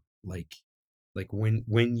whatever. Like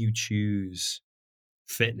when you choose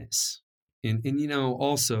fitness and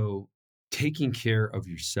also taking care of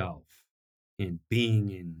yourself and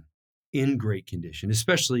being in great condition,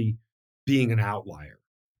 especially being an outlier,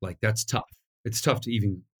 like that's tough. It's tough to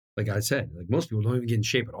even, like I said, like most people don't even get in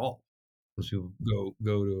shape at all. Most people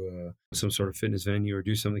go to some sort of fitness venue or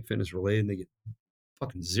do something fitness related and they get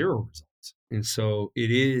fucking zero results. And so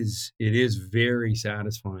it is very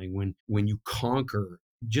satisfying when you conquer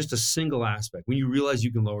just a single aspect, when you realize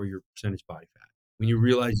you can lower your percentage body fat, when you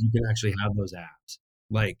realize you can actually have those abs,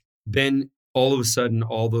 like then all of a sudden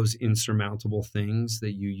all those insurmountable things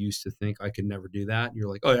that you used to think I could never do that, you're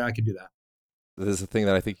like, oh yeah, I could do that. This is a thing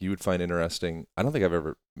that I think you would find interesting. I don't think I've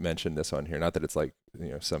ever mentioned this on here. Not that it's like,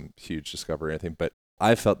 some huge discovery or anything, but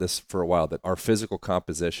I've felt this for a while, that our physical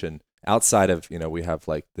composition outside of, we have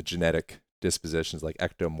like the genetic dispositions like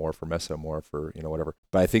ectomorph or mesomorph or, whatever.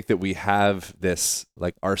 But I think that we have this,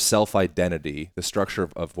 like our self-identity, the structure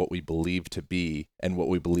of what we believe to be and what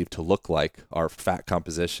we believe to look like, our fat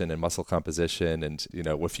composition and muscle composition. And,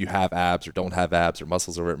 if you have abs or don't have abs or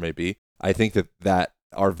muscles or whatever it may be, I think that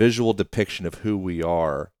our visual depiction of who we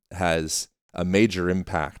are has a major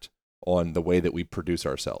impact on the way that we produce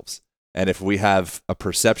ourselves. And if we have a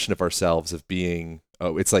perception of ourselves of being,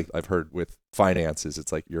 it's like I've heard with finances,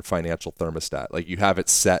 it's like your financial thermostat. Like you have it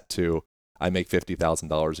set to, I make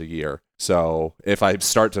 $50,000 a year. So if I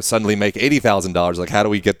start to suddenly make $80,000, like how do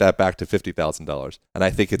we get that back to $50,000? And I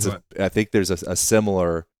think I think there's a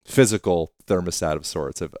similar physical thermostat of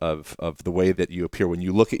sorts of the way that you appear when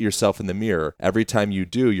you look at yourself in the mirror. Every time you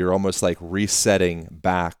do, you're almost like resetting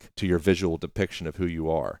back to your visual depiction of who you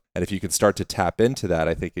are. And if you can start to tap into that,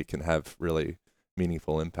 I think it can have really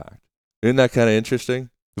meaningful impact. Isn't that kind of interesting?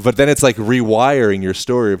 But then it's like rewiring your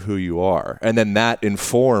story of who you are. And then that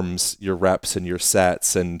informs your reps and your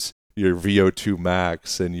sets and your VO2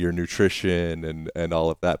 max and your nutrition and all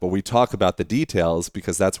of that. But we talk about the details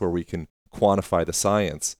because that's where we can quantify the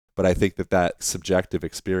science. But I think that subjective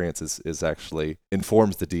experience is actually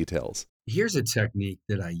informs the details. Here's a technique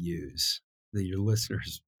that I use that your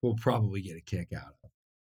listeners will probably get a kick out of.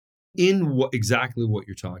 In exactly what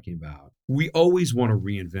you're talking about, we always want to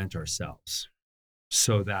reinvent ourselves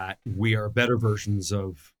so that we are better versions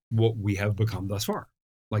of what we have become thus far.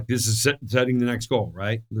 Like this is setting the next goal,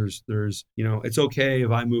 right? There's, it's okay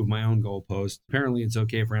if I move my own goalpost. Apparently it's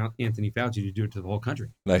okay for Anthony Fauci to do it to the whole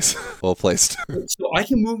country. Nice. Well placed. So I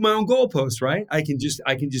can move my own goalpost, right? I can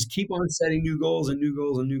just keep on setting new goals and new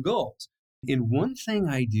goals and new goals. And one thing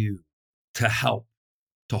I do to help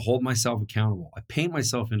to hold myself accountable, I paint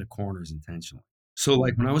myself into corners intentionally. So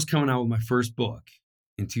like when I was coming out with my first book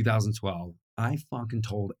in 2012, I fucking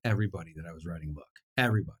told everybody that I was writing a book,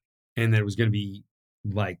 everybody. And that it was going to be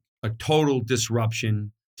like a total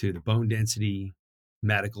disruption to the bone density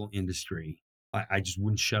medical industry. I just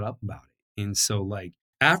wouldn't shut up about it. And so like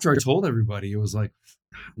after I told everybody, it was like,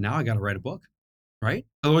 now I got to write a book, right?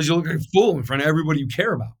 Otherwise you look like a fool in front of everybody you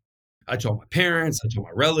care about. I told my parents, I told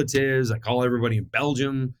my relatives, I call everybody in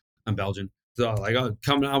Belgium. I'm Belgian. So like, oh,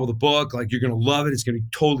 coming out with a book, like you're going to love it. It's going to be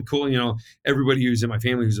totally cool. Everybody who's in my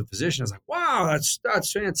family who's a physician, I was like, wow,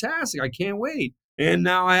 that's fantastic. I can't wait. And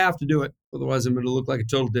now I have to do it. Otherwise I'm going to look like a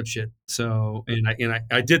total dipshit. So, and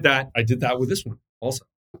I did that. I did that with this one also.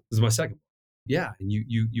 This is my second book. Yeah. And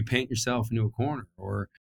you paint yourself into a corner. Or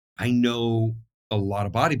I know a lot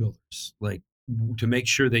of bodybuilders, like to make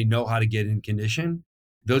sure they know how to get in condition,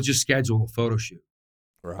 they'll just schedule a photo shoot.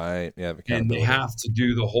 Right. Yeah. And they have to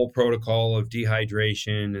do the whole protocol of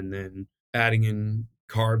dehydration and then adding in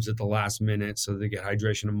carbs at the last minute so they get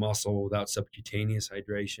hydration of muscle without subcutaneous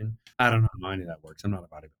hydration. I don't know how any of that works. I'm not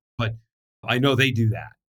a bodybuilder, but I know they do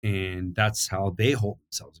that. And that's how they hold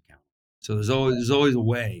themselves accountable. So there's always a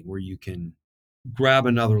way where you can grab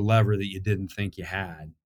another lever that you didn't think you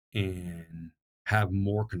had and have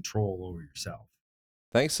more control over yourself.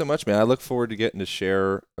 Thanks so much, man. I look forward to getting to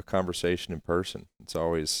share a conversation in person. It's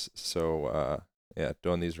always so,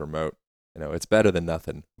 doing these remote. It's better than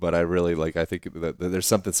nothing, but I think that there's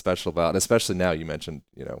something special about, and especially now you mentioned,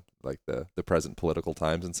 like the present political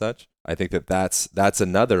times and such. I think that's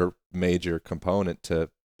another major component to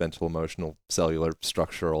mental, emotional, cellular,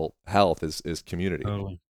 structural health is community.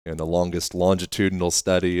 Totally. And the longest longitudinal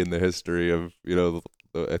study in the history of,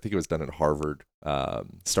 I think it was done at Harvard,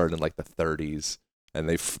 started in like the 30s, and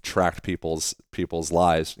they've tracked people's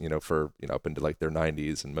lives, for up into like their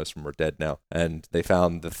 90s, and most of them are dead now. And they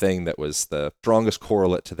found the thing that was the strongest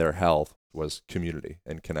correlate to their health was community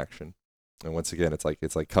and connection. And once again, it's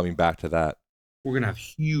like coming back to that. We're gonna have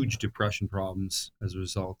huge depression problems as a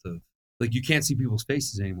result of, like, you can't see people's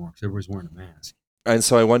faces anymore because everybody's wearing a mask. And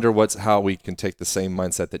so I wonder how we can take the same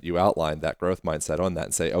mindset that you outlined, that growth mindset, on that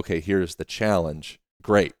and say, okay, here's the challenge.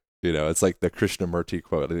 Great. It's like the Krishnamurti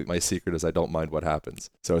quote. I think my secret is I don't mind what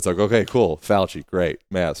happens. So it's like, okay, cool. Fauci, great.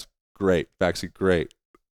 Mask, great. Vaccine, great.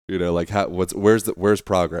 Where's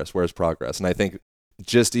progress? Where's progress? And I think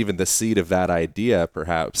just even the seed of that idea,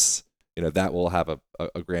 perhaps, that will have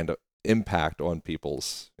a grand impact on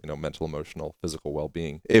people's, mental, emotional, physical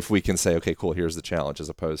well-being. If we can say, okay, cool, here's the challenge, as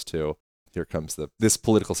opposed to, here comes this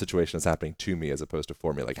political situation is happening to me as opposed to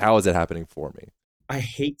for me. Like, how is it happening for me? I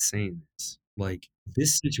hate saying this. Like,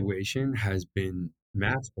 this situation has been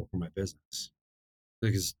magical for my business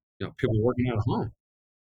because, people are working out of home.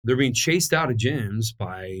 They're being chased out of gyms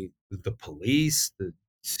by the police, the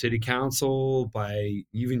city council, by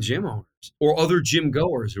even gym owners or other gym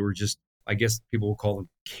goers who are just, I guess people will call them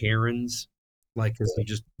Karens, like, because they're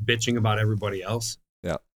just bitching about everybody else.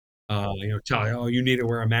 Yeah. Tell you, oh, you need to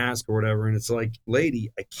wear a mask or whatever. And it's like,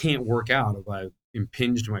 lady, I can't work out if I've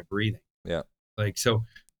impinged my breathing. Yeah. Like, so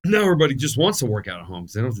now everybody just wants to work out at home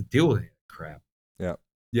because they don't have to deal with any of that crap. Yeah.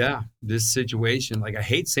 Yeah. This situation, like, I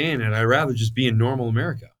hate saying it. I'd rather just be in normal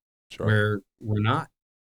America, sure, where we're not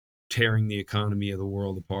tearing the economy of the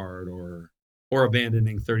world apart or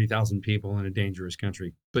abandoning 30,000 people in a dangerous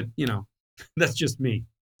country. But, that's just me.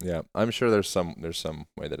 Yeah. I'm sure there's some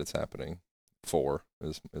way that it's happening.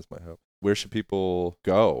 Is my hope. Where should people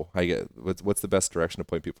go? What's the best direction to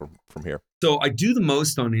point people from here? So I do the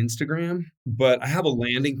most on Instagram, but I have a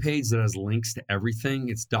landing page that has links to everything.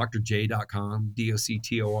 It's drj.com,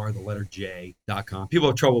 DOCTOR, the letter J.com. People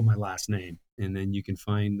have trouble with my last name. And then you can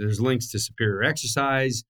find, there's links to Superior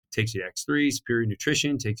Exercise, takes you to X3, Superior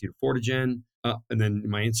Nutrition, takes you to Fortigen, and then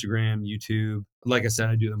my Instagram, YouTube. Like I said,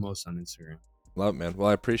 I do the most on Instagram. Love it, man. Well,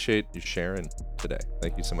 I appreciate you sharing today.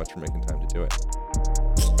 Thank you so much for making time to do it.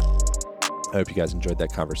 I hope you guys enjoyed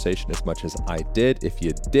that conversation as much as I did. If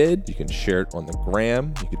you did, you can share it on the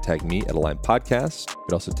gram. You can tag me at Align Podcast. You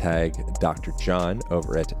could also tag Dr. John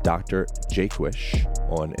over at Dr. Jaquish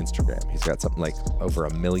on Instagram. He's got something like over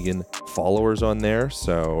 1 million followers on there.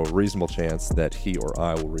 So reasonable chance that he or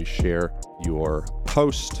I will reshare your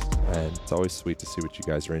post. And it's always sweet to see what you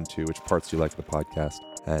guys are into, which parts you like of the podcast.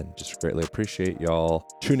 And just greatly appreciate y'all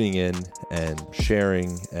tuning in and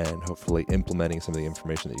sharing and hopefully implementing some of the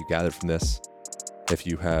information that you gathered from this. If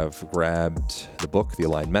you have grabbed the book, The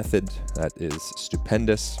Align Method, that is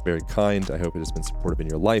stupendous, very kind. I hope it has been supportive in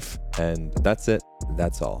your life. And that's it.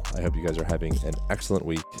 That's all. I hope you guys are having an excellent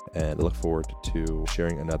week, and I look forward to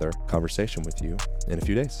sharing another conversation with you in a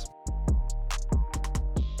few days.